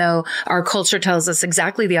thing, even though our culture tells us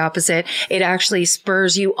exactly the opposite. It actually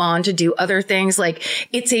spurs you on to do other things. Like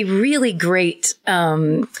it's a really great,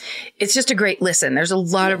 it's just a great listen. There's a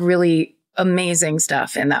lot of really amazing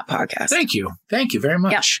stuff in that podcast. Thank you. Thank you very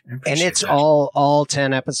much. Yeah. And it's all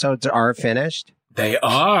 10 episodes are finished. They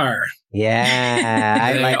are.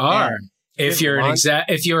 Yeah. They are. If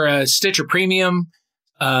you're a Stitcher Premium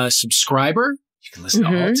subscriber, you can listen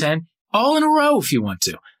to all 10 all in a row if you want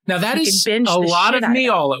to. Now that is a lot of me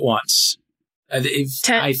all at once. I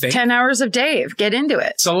think 10 hours of Dave. Get into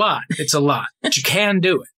it. It's a lot. But you can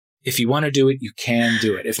do it. if you want to do it, you can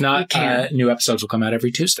do it. If not, new episodes will come out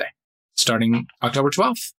every Tuesday, starting October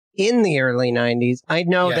 12th. In the early 90s, I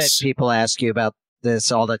know that Yes. people ask you about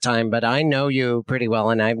this all the time, but I know you pretty well,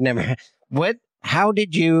 and I've never... How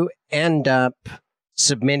did you end up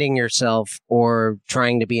submitting yourself or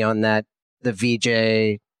trying to be on the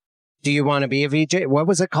VJ? Do you want to be a VJ? What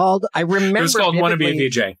was it called? I remember It was called Want to Be a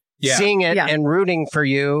vividly VJ. Yeah. seeing it and rooting for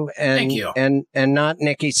you, and Thank you. and not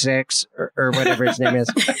Nikki Sixx or whatever his name is,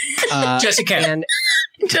 Jesse Camp. and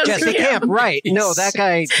Jesse Camp. Right? No, that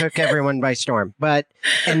guy took everyone by storm.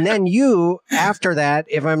 And then you, after that,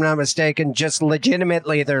 if I'm not mistaken, just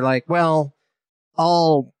legitimately, they're like, well,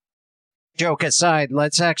 all joke aside,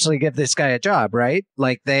 let's actually give this guy a job, right?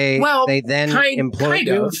 Like they then employed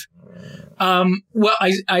you. Well,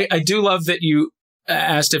 I do love that you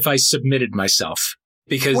asked if I submitted myself.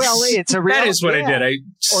 Because it's a real, that is what I did. I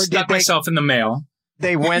stuck myself in the mail.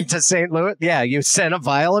 They went to St. Louis. Yeah, you sent a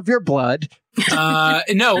vial of your blood.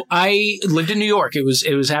 No, I lived in New York. It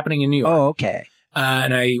was happening in New York. Oh, okay.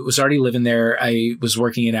 And I was already living there. I was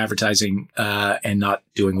working in advertising and not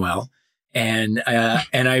doing well. And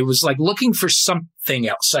I was like looking for something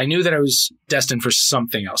else. I knew that I was destined for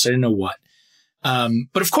something else. I didn't know what.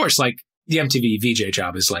 But of course, like the MTV VJ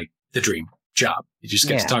job is like the dream job. You just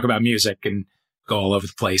get to talk about music and go all over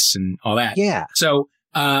the place and all that. Yeah. So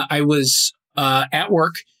I was at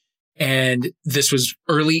work, and this was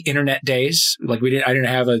early internet days. Like I didn't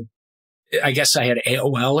have I guess I had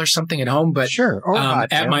AOL or something at home, but sure.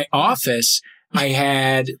 At my office, I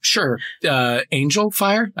had Angel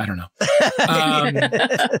Fire. I don't know.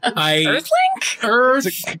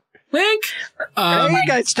 Earthlink. Are you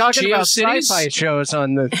guys talking about GeoCities? sci-fi shows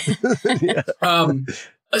on the?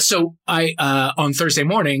 So I, on Thursday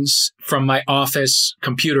mornings from my office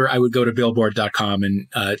computer, I would go to billboard.com and,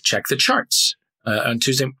 check the charts, on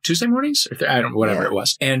Tuesday mornings, I don't know, whatever it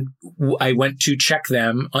was. And I went to check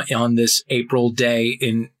them on this April day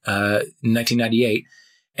in, 1998.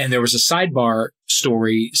 And there was a sidebar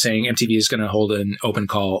story saying MTV is going to hold an open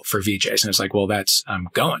call for VJs. And it's like, well, I'm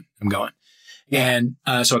going. And,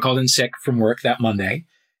 so I called in sick from work that Monday.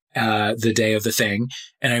 The day of the thing,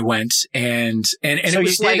 and I went and So it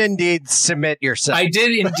was you did indeed submit yourself. I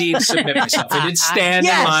did indeed submit myself. I did stand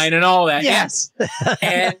in line and all that. Yes.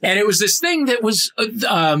 And it was this thing that was,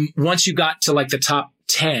 once you got to like the top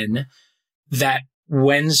 10 that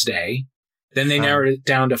Wednesday, then they narrowed it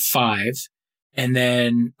down to 5. And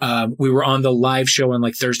then, we were on the live show on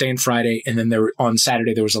like Thursday and Friday. And then on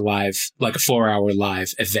Saturday, there was a 4-hour live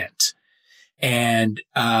event. And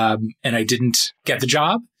I didn't get the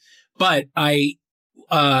job. But I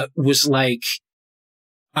was like,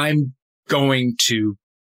 I'm going to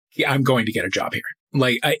get a job here.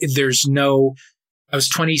 Like, I was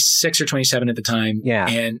 26 or 27 at the time. Yeah.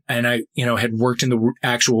 And I, had worked in the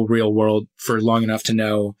actual real world for long enough to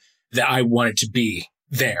know that I wanted to be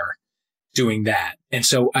there doing that. And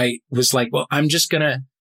so I was like, well, I'm just going to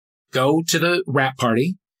go to the rap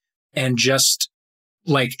party and just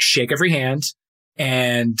like shake every hand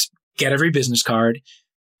and get every business card.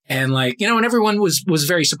 And like, and everyone was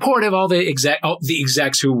very supportive. All the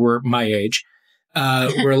execs who were my age,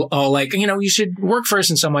 were all like, you should work for us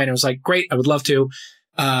in some way. And I was like, great, I would love to.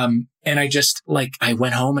 And I just like, I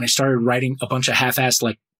went home and I started writing a bunch of half-assed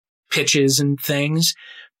like pitches and things.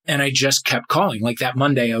 And I just kept calling. Like that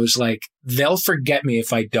Monday, I was like, they'll forget me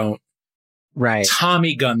if I don't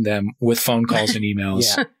Tommy gun them with phone calls and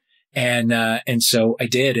emails. And so I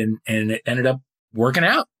did. And it ended up working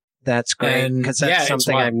out. That's great, because that's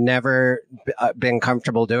something I've never been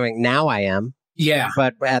comfortable doing. Now I am. Yeah.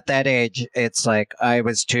 But at that age, it's like I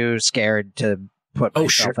was too scared to put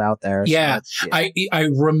myself out there. Yeah. So I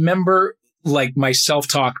remember like my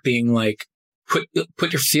self-talk being like,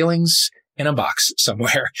 put your feelings in a box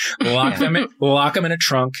somewhere, lock them in a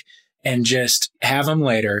trunk, and just have them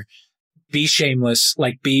later. Be shameless,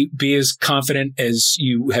 like be as confident as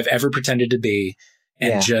you have ever pretended to be.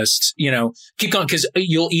 And just, keep going, because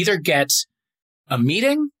you'll either get a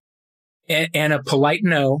meeting and a polite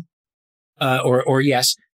no, or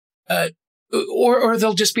yes, or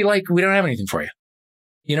they'll just be like, we don't have anything for you.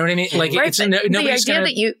 You know what I mean? Like, right, nobody's going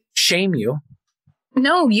to shame you.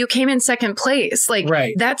 No, you came in second place. Like,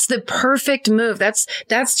 that's the perfect move. That's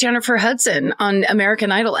Jennifer Hudson on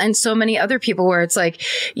American Idol and so many other people where it's like,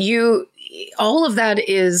 all of that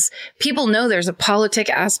is, people know there's a politic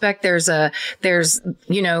aspect. There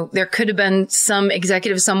could have been some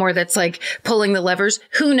executive somewhere that's like pulling the levers.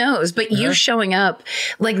 Who knows? But you showing up,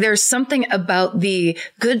 like there's something about the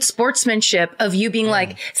good sportsmanship of you being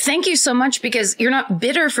like, thank you so much, because you're not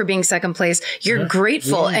bitter for being second place. You're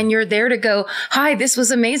grateful and you're there to go, hi, this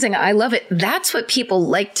was amazing. I love it. That's what people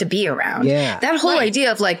like to be around. Yeah. That whole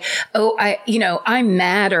idea of like, oh, I'm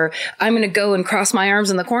mad, or I'm going to go and cross my arms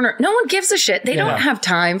in the corner. No one gives a shit. They don't have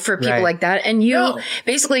time for people like that. And you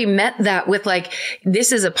basically met that with like,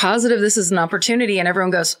 this is a positive, this is an opportunity. And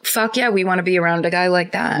everyone goes, fuck yeah, we want to be around a guy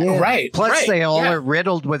like that. Yeah. Right. Plus they all are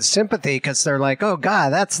riddled with sympathy because they're like, oh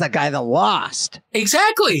God, that's the guy that lost.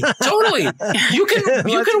 Exactly. Totally. You can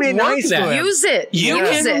work nice that. Use it. You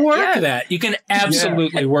can work that. You can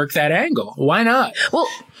absolutely work that angle. Why not? Well,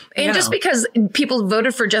 and just because people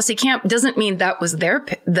voted for Jesse Camp doesn't mean that was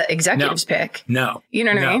the executive's pick. No. You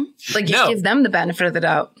know what I mean? Like, you give them the benefit of the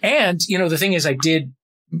doubt. And, the thing is, I did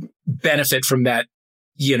benefit from that,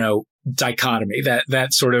 dichotomy,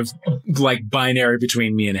 that sort of like binary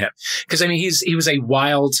between me and him. Because, I mean, he was a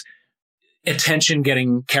wild,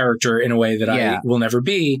 attention-getting character in a way that I will never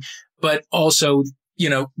be. But also,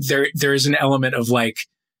 there is an element of like,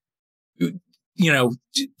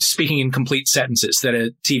 speaking in complete sentences that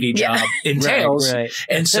a TV job entails. Right.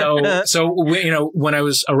 And so, when I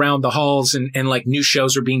was around the halls and like new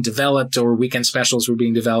shows were being developed or weekend specials were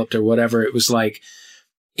being developed or whatever, it was like,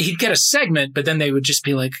 he'd get a segment, but then they would just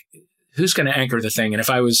be like, who's going to anchor the thing? And if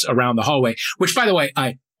I was around the hallway, which by the way,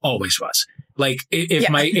 I always was, like,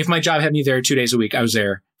 if my job had me there 2 days a week, I was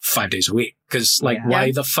there 5 days a week. Cause like,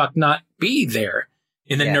 why the fuck not be there?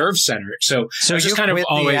 In the nerve center. So I was just kind of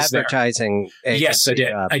always the advertising there. Yes, I did.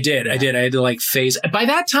 Job. I did. I had to like phase. By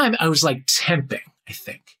that time, I was like temping, I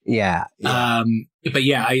think. Yeah. But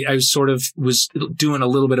yeah, I sort of was doing a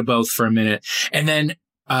little bit of both for a minute. And then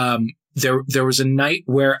there was a night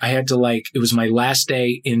where I had to like, it was my last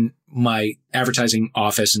day in my advertising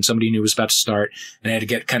office and somebody new was about to start and I had to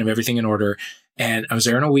get kind of everything in order. And I was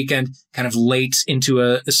there on a weekend, kind of late into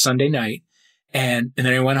a Sunday night. And then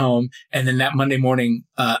I went home, and then that Monday morning,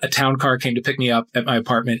 a town car came to pick me up at my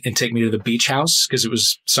apartment and take me to the beach house because it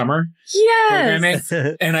was summer. Yes.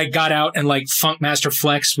 And I got out and like Funkmaster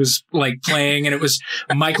Flex was like playing, and it was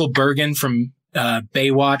Michael Bergen from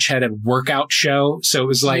Baywatch had a workout show. So it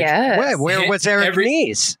was like, where was Eric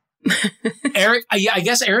Nies? Eric, I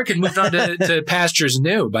guess Eric had moved on to pastures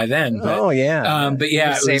new by then. But, but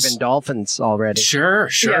yeah, saving dolphins already. Sure.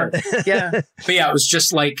 Yeah. But yeah, it was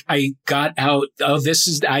just like I got out. Oh,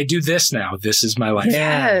 I do this now. This is my life.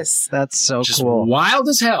 Yes, that's so just cool. Wild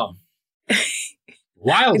as hell.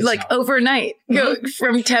 Wild, like overnight, go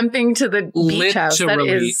from temping to the beach house. That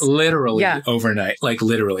is literally overnight. Like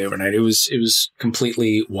literally overnight. It was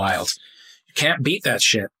completely wild. You can't beat that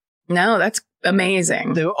shit. No, that's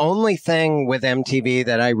amazing. The only thing with MTV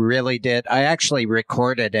that I really did, I actually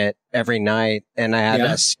recorded it every night, and I had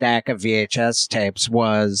a stack of VHS tapes,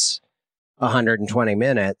 was 120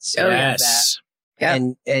 minutes. Oh, yes.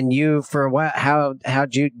 And you, for what, how'd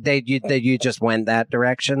you just went that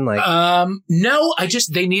direction? Like, no,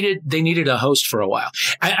 they needed a host for a while.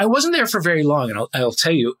 I wasn't there for very long, and I'll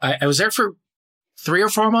tell you, I was there for 3 or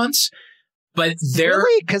 4 months. But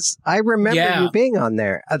really? Because I remember you being on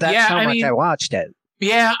there. That's how much I watched it.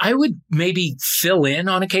 Yeah, I would maybe fill in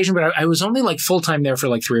on occasion, but I was only like full time there for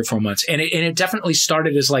like 3 or 4 months, and it definitely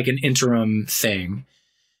started as like an interim thing.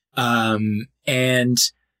 And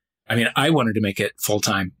I mean, I wanted to make it full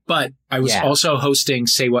time, but I was also hosting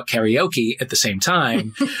Say What Karaoke at the same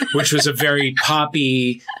time, which was a very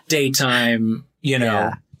poppy daytime,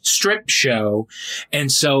 strip show.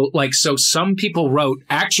 And so some people wrote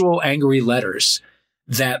actual angry letters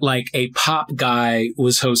that like a pop guy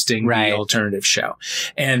was hosting the alternative show.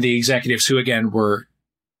 And the executives, who again were,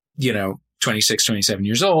 26, 27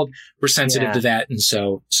 years old, were sensitive to that. And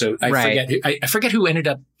so I forget who ended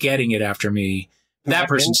up getting it after me. That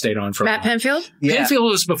person stayed on for Matt a while. Penfield? Yeah. Penfield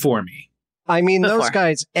was before me. I mean, those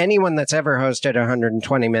guys, anyone that's ever hosted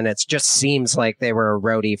 120 minutes just seems like they were a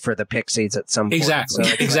roadie for the Pixies at some point. Exactly.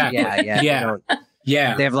 So exactly.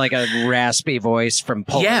 Yeah. They have like a raspy voice from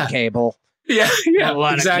pulling cable. Yeah. A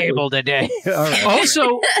lot of cable today.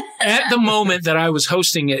 Also, at the moment that I was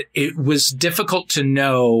hosting it, it was difficult to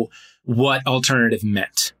know what alternative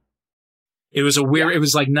meant. It was it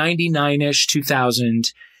was like 99-ish,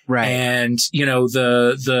 2000. Right. And,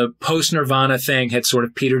 the post-Nirvana thing had sort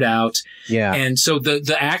of petered out. Yeah. And so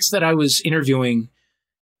the acts that I was interviewing,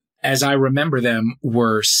 as I remember them,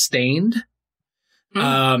 were Stained,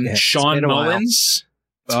 Sean Mullins.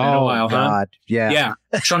 It's been a while, God. huh? Yeah. Yeah.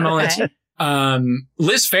 Sean Mullins.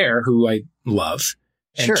 Liz Phair, who I love,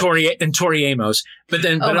 and Sure. Tori Amos, but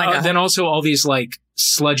then then also all these like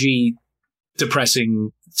sludgy,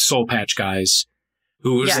 depressing soul patch guys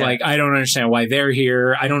who was like, I don't understand why they're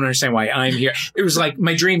here. I don't understand why I'm here. It was like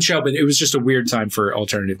my dream show, but it was just a weird time for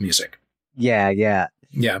alternative music. Yeah, yeah.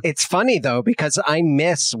 Yeah. It's funny, though, because I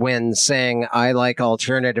miss when saying I like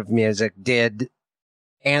alternative music did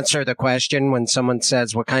answer the question when someone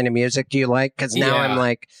says, what kind of music do you like? Because now I'm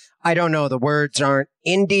like, I don't know. The words aren't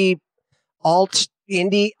indie, alt,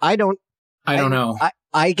 indie. I don't know.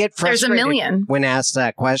 I get frustrated There's a million. when asked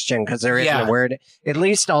that question because there isn't a word. At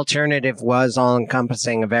least alternative was all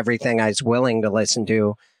encompassing of everything I was willing to listen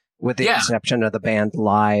to, with the exception of the band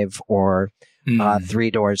Live or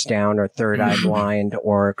Three Doors Down or Third Eye Blind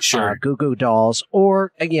or Goo Goo Dolls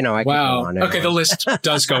or, I can go on. Okay, the list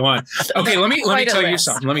does go on. Okay, let me tell you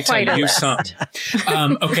something. Let me tell you something.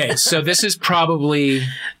 Okay, so this is probably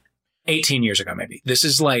 18 years ago, maybe. This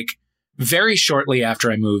is like very shortly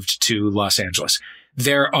after I moved to Los Angeles.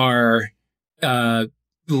 There are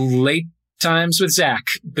Late Times with Zach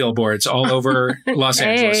billboards all over Los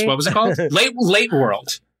Angeles. What was it called? Late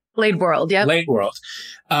World. Late World, yeah. Late World.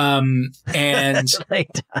 And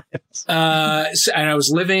Late Times. And I was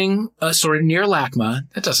living sort of near LACMA.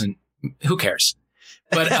 Who cares?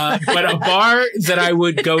 But a bar that I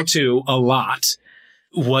would go to a lot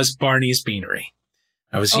was Barney's Beanery.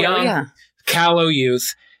 I was young, callow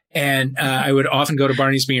youth, and I would often go to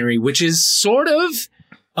Barney's Beanery, which is sort of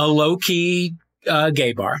a low-key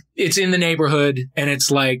gay bar. It's in the neighborhood, and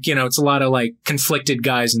it's like, it's a lot of like conflicted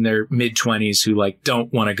guys in their mid-20s who like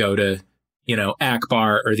don't want to go to,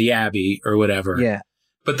 Akbar or the Abbey or whatever. Yeah.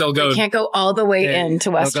 But they'll go. They can't go all the way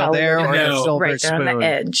into West Hollywood. There or right there on the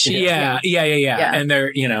edge. Yeah. And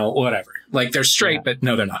they're, whatever. Like they're straight, but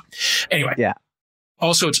no, they're not. Anyway. Yeah.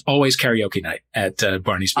 Also, it's always karaoke night at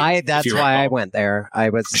Barney's. That's why I went there. I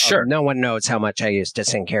was sure. No one knows how much I used to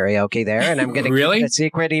sing karaoke there, and I'm going to keep it a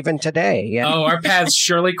secret even today. Yeah. Oh, our paths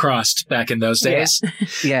surely crossed back in those days.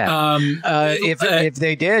 Yeah. If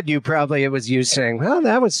they did, it was you saying, "Well,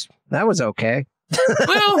 that was okay."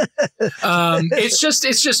 Well, it's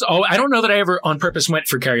just. Oh, I don't know that I ever on purpose went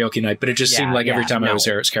for karaoke night, but it just seemed like every time I was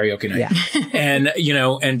there, it was karaoke night. Yeah. And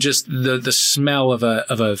and just the smell of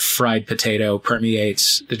a fried potato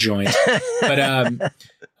permeates the joint. But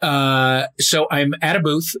so I'm at a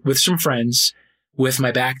booth with some friends, with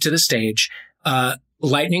my back to the stage.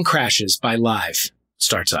 Lightning Crashes by Live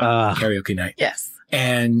starts up karaoke night. Yes.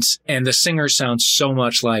 And the singer sounds so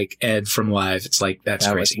much like Ed from Live. It's like that's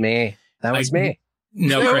that crazy. Was me. That was me.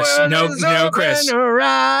 No, Chris. No, Chris.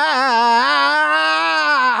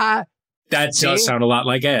 That does sound a lot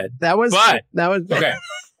like Ed. That was okay.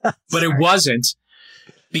 But it wasn't,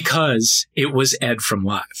 because it was Ed from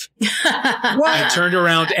Live. I turned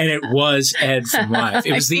around and it was Ed from Live.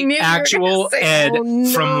 It was the actual Ed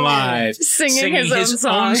from Live singing his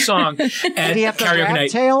own song. At Did he have the karaoke rat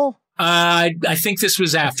night. tail? I think this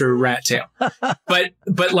was after Rat Tail, but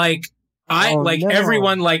like.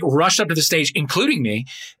 Everyone like rushed up to the stage, including me,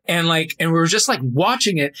 and we were just like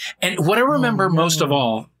watching it. And what I remember most of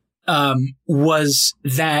all, was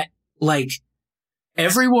that like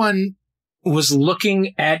everyone was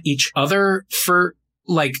looking at each other for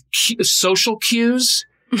like social cues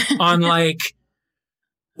on like,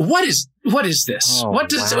 what is this?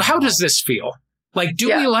 How does this feel? Like,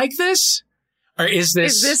 do we like this? Or is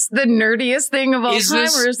this the nerdiest thing of all time,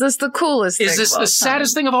 or is this the coolest thing? Is this the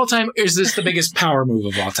saddest thing of all time? Or is this the biggest power move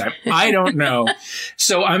of all time? I don't know.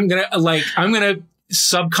 So I'm gonna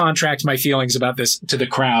subcontract my feelings about this to the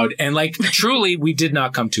crowd, and like truly, we did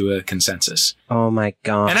not come to a consensus. Oh my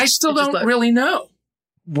God! And I still don't really know.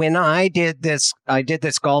 When I did this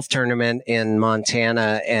golf tournament in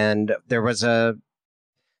Montana, and there was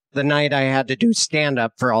the night I had to do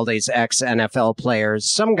stand-up for all these ex-NFL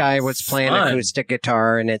players. Some guy was playing acoustic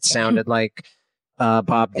guitar, and it sounded like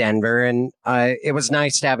Bob Denver, and it was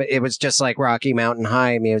nice to have it. It was just like Rocky Mountain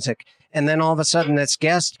High music. And then all of a sudden, this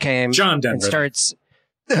guest came John Denver. And starts...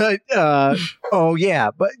 Bob it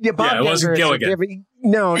Denver wasn't Gilligan.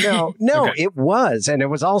 No, Okay. It was. And it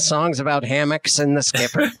was all songs about hammocks and the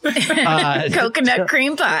skipper. Coconut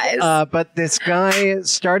cream pies. But this guy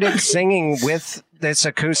started singing with this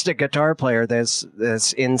acoustic guitar player,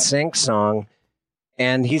 this In-Sync song,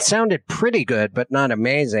 and he sounded pretty good, but not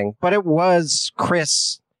amazing. But it was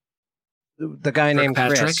Chris, the guy named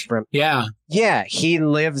Chris from he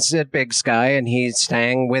lives at Big Sky, and he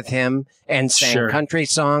sang with him and sang country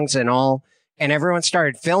songs and all. And everyone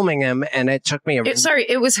started filming him, and it took me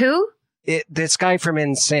it was who? This guy from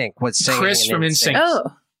In-Sync was singing. Chris from In-Sync.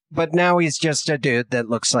 Oh. But now he's just a dude that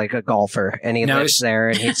looks like a golfer, and he lives there,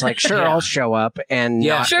 and he's like, sure, I'll show up and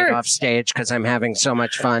not get off stage because I'm having so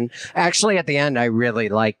much fun. Actually, at the end, I really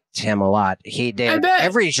liked him a lot. He did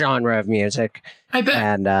every genre of music. I bet.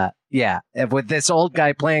 And with this old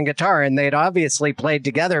guy playing guitar, and they'd obviously played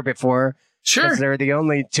together before. Sure. Because they're the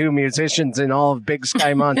only two musicians in all of Big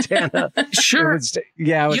Sky, Montana. Sure.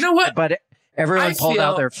 You know what? But everyone pulled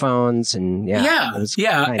out their phones and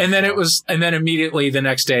and then immediately the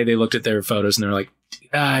next day they looked at their photos and they're like,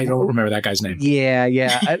 I don't remember that guy's name.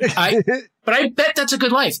 But I bet that's a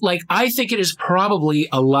good life. Like, I think it is probably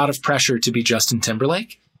a lot of pressure to be Justin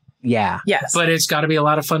Timberlake. Yeah. Yes. But it's got to be a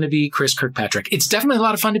lot of fun to be Chris Kirkpatrick. It's definitely a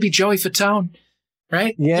lot of fun to be Joey Fatone.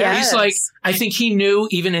 Right? Yeah. He's like, I think he knew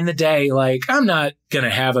even in the day, like, I'm not going to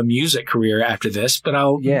have a music career after this, but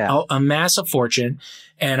I'll amass a fortune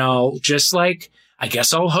and I'll just like, I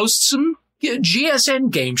guess I'll host some GSN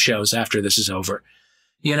game shows after this is over.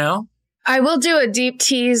 You know? I will do a deep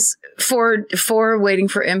tease for Waiting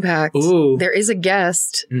for Impact. Ooh. There is a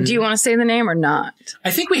guest. Mm-hmm. Do you want to say the name or not?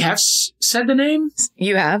 I think we have said the name.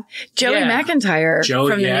 You have? Joey McIntyre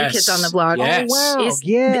from the New Kids on the Block. Yes. Oh,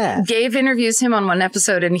 wow. Dave interviews him on one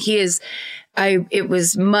episode, and it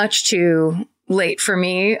was much too late for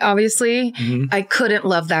me, obviously. Mm-hmm. I couldn't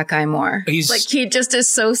love that guy more. He just is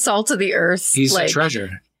so salt of the earth. He's a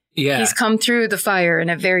treasure. Yeah. He's come through the fire in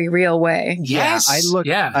a very real way. Yes. I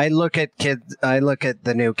look at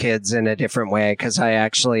the New Kids in a different way because I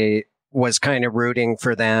actually was kind of rooting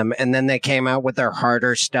for them. And then they came out with their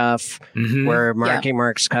harder stuff where Marky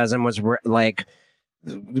Mark's cousin was like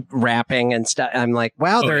rapping and stuff. I'm like,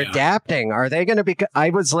 wow, they're adapting. Are they going to be? I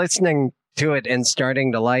was listening to it and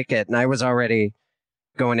starting to like it. And I was already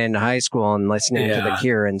going into high school and listening to The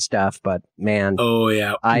Cure and stuff. But man, I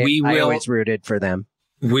always rooted for them.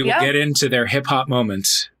 We will get into their hip hop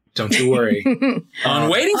moments. Don't you worry. On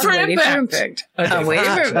Waiting for Impact. On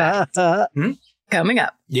Waiting for Impact. Coming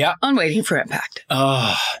up. Yeah. On Waiting for Impact.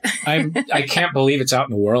 Oh, I can't believe it's out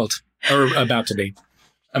in the world, or about to be.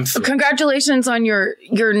 Congratulations on your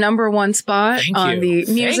number one spot on the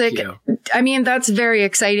music. I mean, that's very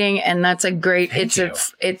exciting, and that's a great.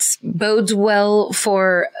 It's bodes well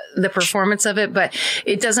for the performance of it, but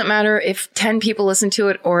it doesn't matter if 10 people listen to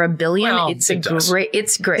it or a billion. Well,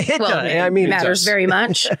 it's great. I mean, it matters very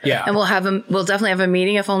much. Yeah, and we'll definitely have a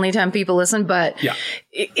meeting if only 10 people listen. But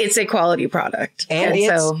it's a quality product, and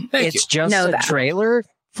it's just a trailer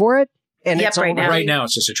for it. And it's right now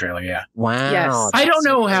it's just a trailer, Wow. Yes. I don't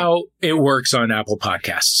know how it works on Apple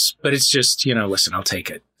Podcasts, but it's just, listen, I'll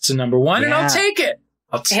take it. It's a number one and I'll take it.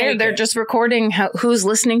 They're just recording who's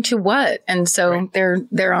listening to what. And so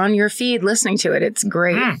they're on your feed listening to it. It's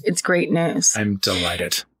great. It's great news. I'm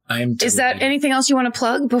delighted. Is that anything else you want to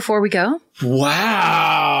plug before we go?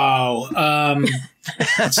 Wow.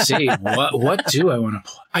 Let's see. What do I want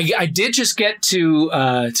to plug? I did just get to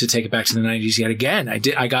take it back to the 90s yet again.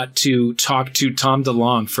 I got to talk to Tom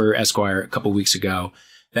DeLonge for Esquire a couple weeks ago.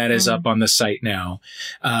 That is up on the site now.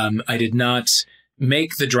 I did not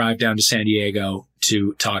make the drive down to San Diego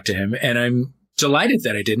to talk to him, and I'm delighted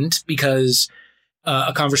that I didn't, because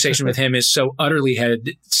a conversation with him is so utterly head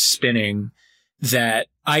spinning that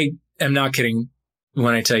I am not kidding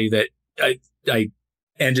when I tell you that I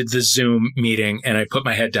ended the Zoom meeting and I put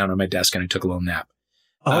my head down on my desk and I took a little nap.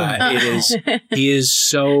 He is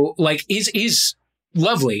so he's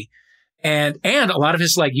lovely. And a lot of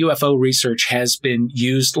his UFO research has been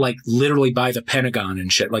used literally by the Pentagon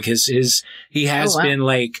and shit. He has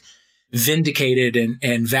been vindicated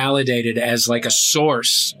and validated as a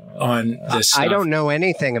source on this stuff. I don't know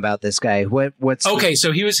anything about this guy. Okay,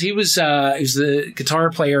 so he was the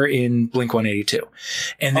guitar player in Blink-182.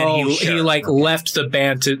 And then he left the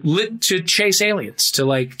band to chase aliens, to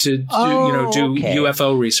do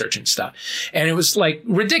UFO research and stuff. And it was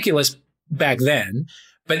ridiculous back then.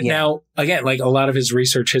 But now, again, a lot of his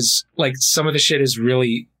research has, some of the shit is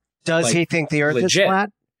really Does he think the Earth is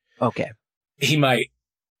flat? Okay. He might.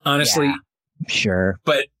 Honestly. Sure.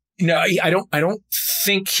 But, I don't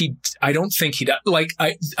think he does.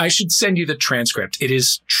 I should send you the transcript. It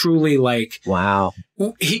is truly wow.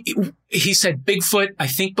 He said Bigfoot, I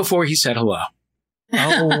think, before he said hello.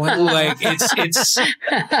 Oh, wow. It's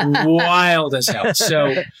wild as hell.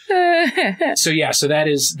 So that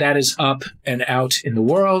is up and out in the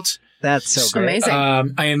world. That's so great.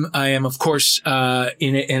 Amazing. I am of course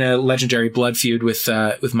in a legendary blood feud with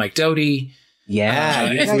Mike Doty.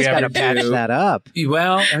 Yeah, you guys got to patch that up.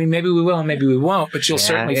 Well, I mean, maybe we will, maybe we won't, but you'll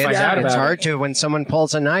certainly find out about it. It's hard to when someone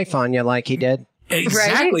pulls a knife on you like he did.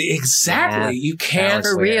 Exactly. Yeah. You can't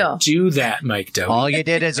do that, Mike Doty. All you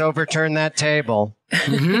did is overturn that table.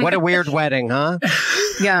 Mm-hmm. What a weird wedding, huh?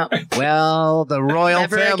 Yeah. Well, the royal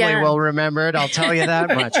Never family again. will remember it. I'll tell you that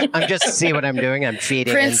much. I'm just see what I'm doing. I'm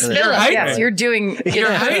feeding Prince into Philip. Right. Yes, you're doing. You're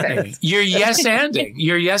perfect. hiding. You're yes-anding.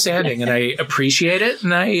 You're yes-anding, and I appreciate it,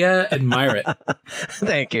 and I admire it.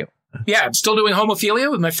 Thank you. Yeah, I'm still doing Homophilia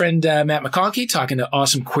with my friend Matt McConkey, talking to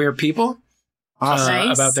awesome queer people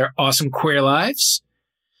Nice. about their awesome queer lives.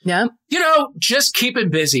 Yeah. Just keeping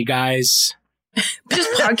busy, guys. Just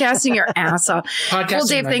podcasting your ass off. Podcasting Well,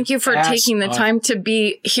 Dave, my thank you for ass taking the off. time to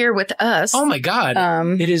be here with us. Oh my God.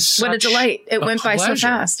 It is what a such delight. It a went by so pleasure.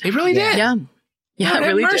 fast. It really did. Yeah. Yeah, Lord it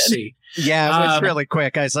have really did. mercy. Yeah, it was Um, really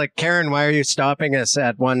quick. I was like, Karen, why are you stopping us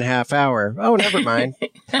at 1/2 hour? Oh, never mind.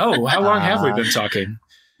 Oh, how long have we been talking?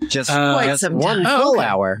 Just, Quite just some one time. full okay.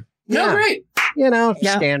 hour. No, Yeah. great. Yeah.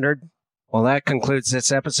 Standard. Well, that concludes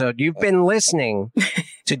this episode. You've been listening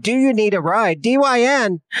to Do You Need a Ride?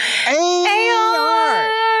 DYN.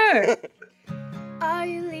 AR. Are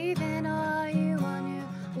you leaving or are you on your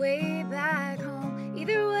way back home?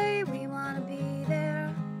 Either way, we want to be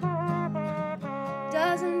there.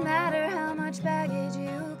 Doesn't matter how much baggage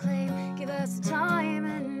you claim. Give us a time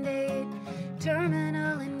and date,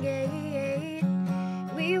 terminal and gate.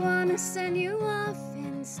 We want to send you off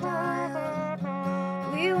in style.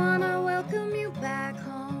 We want to welcome you back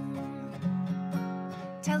home.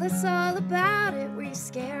 Tell us all about it. Were you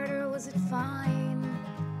scared or was it fine?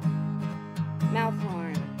 Mouth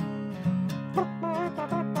horn.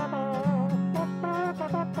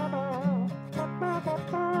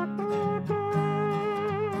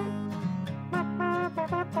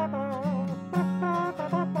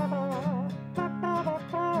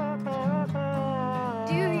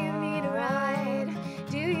 Do you need a ride?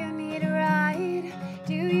 Do you need a ride?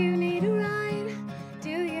 Do you need a ride? Do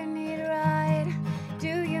you need a ride? Do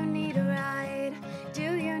you need a ride? Do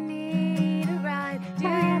you need a ride? Do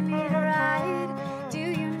you need a ride? Do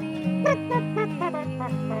you need a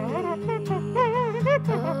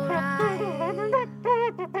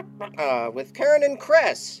ride? With Karen and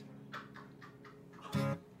Chris.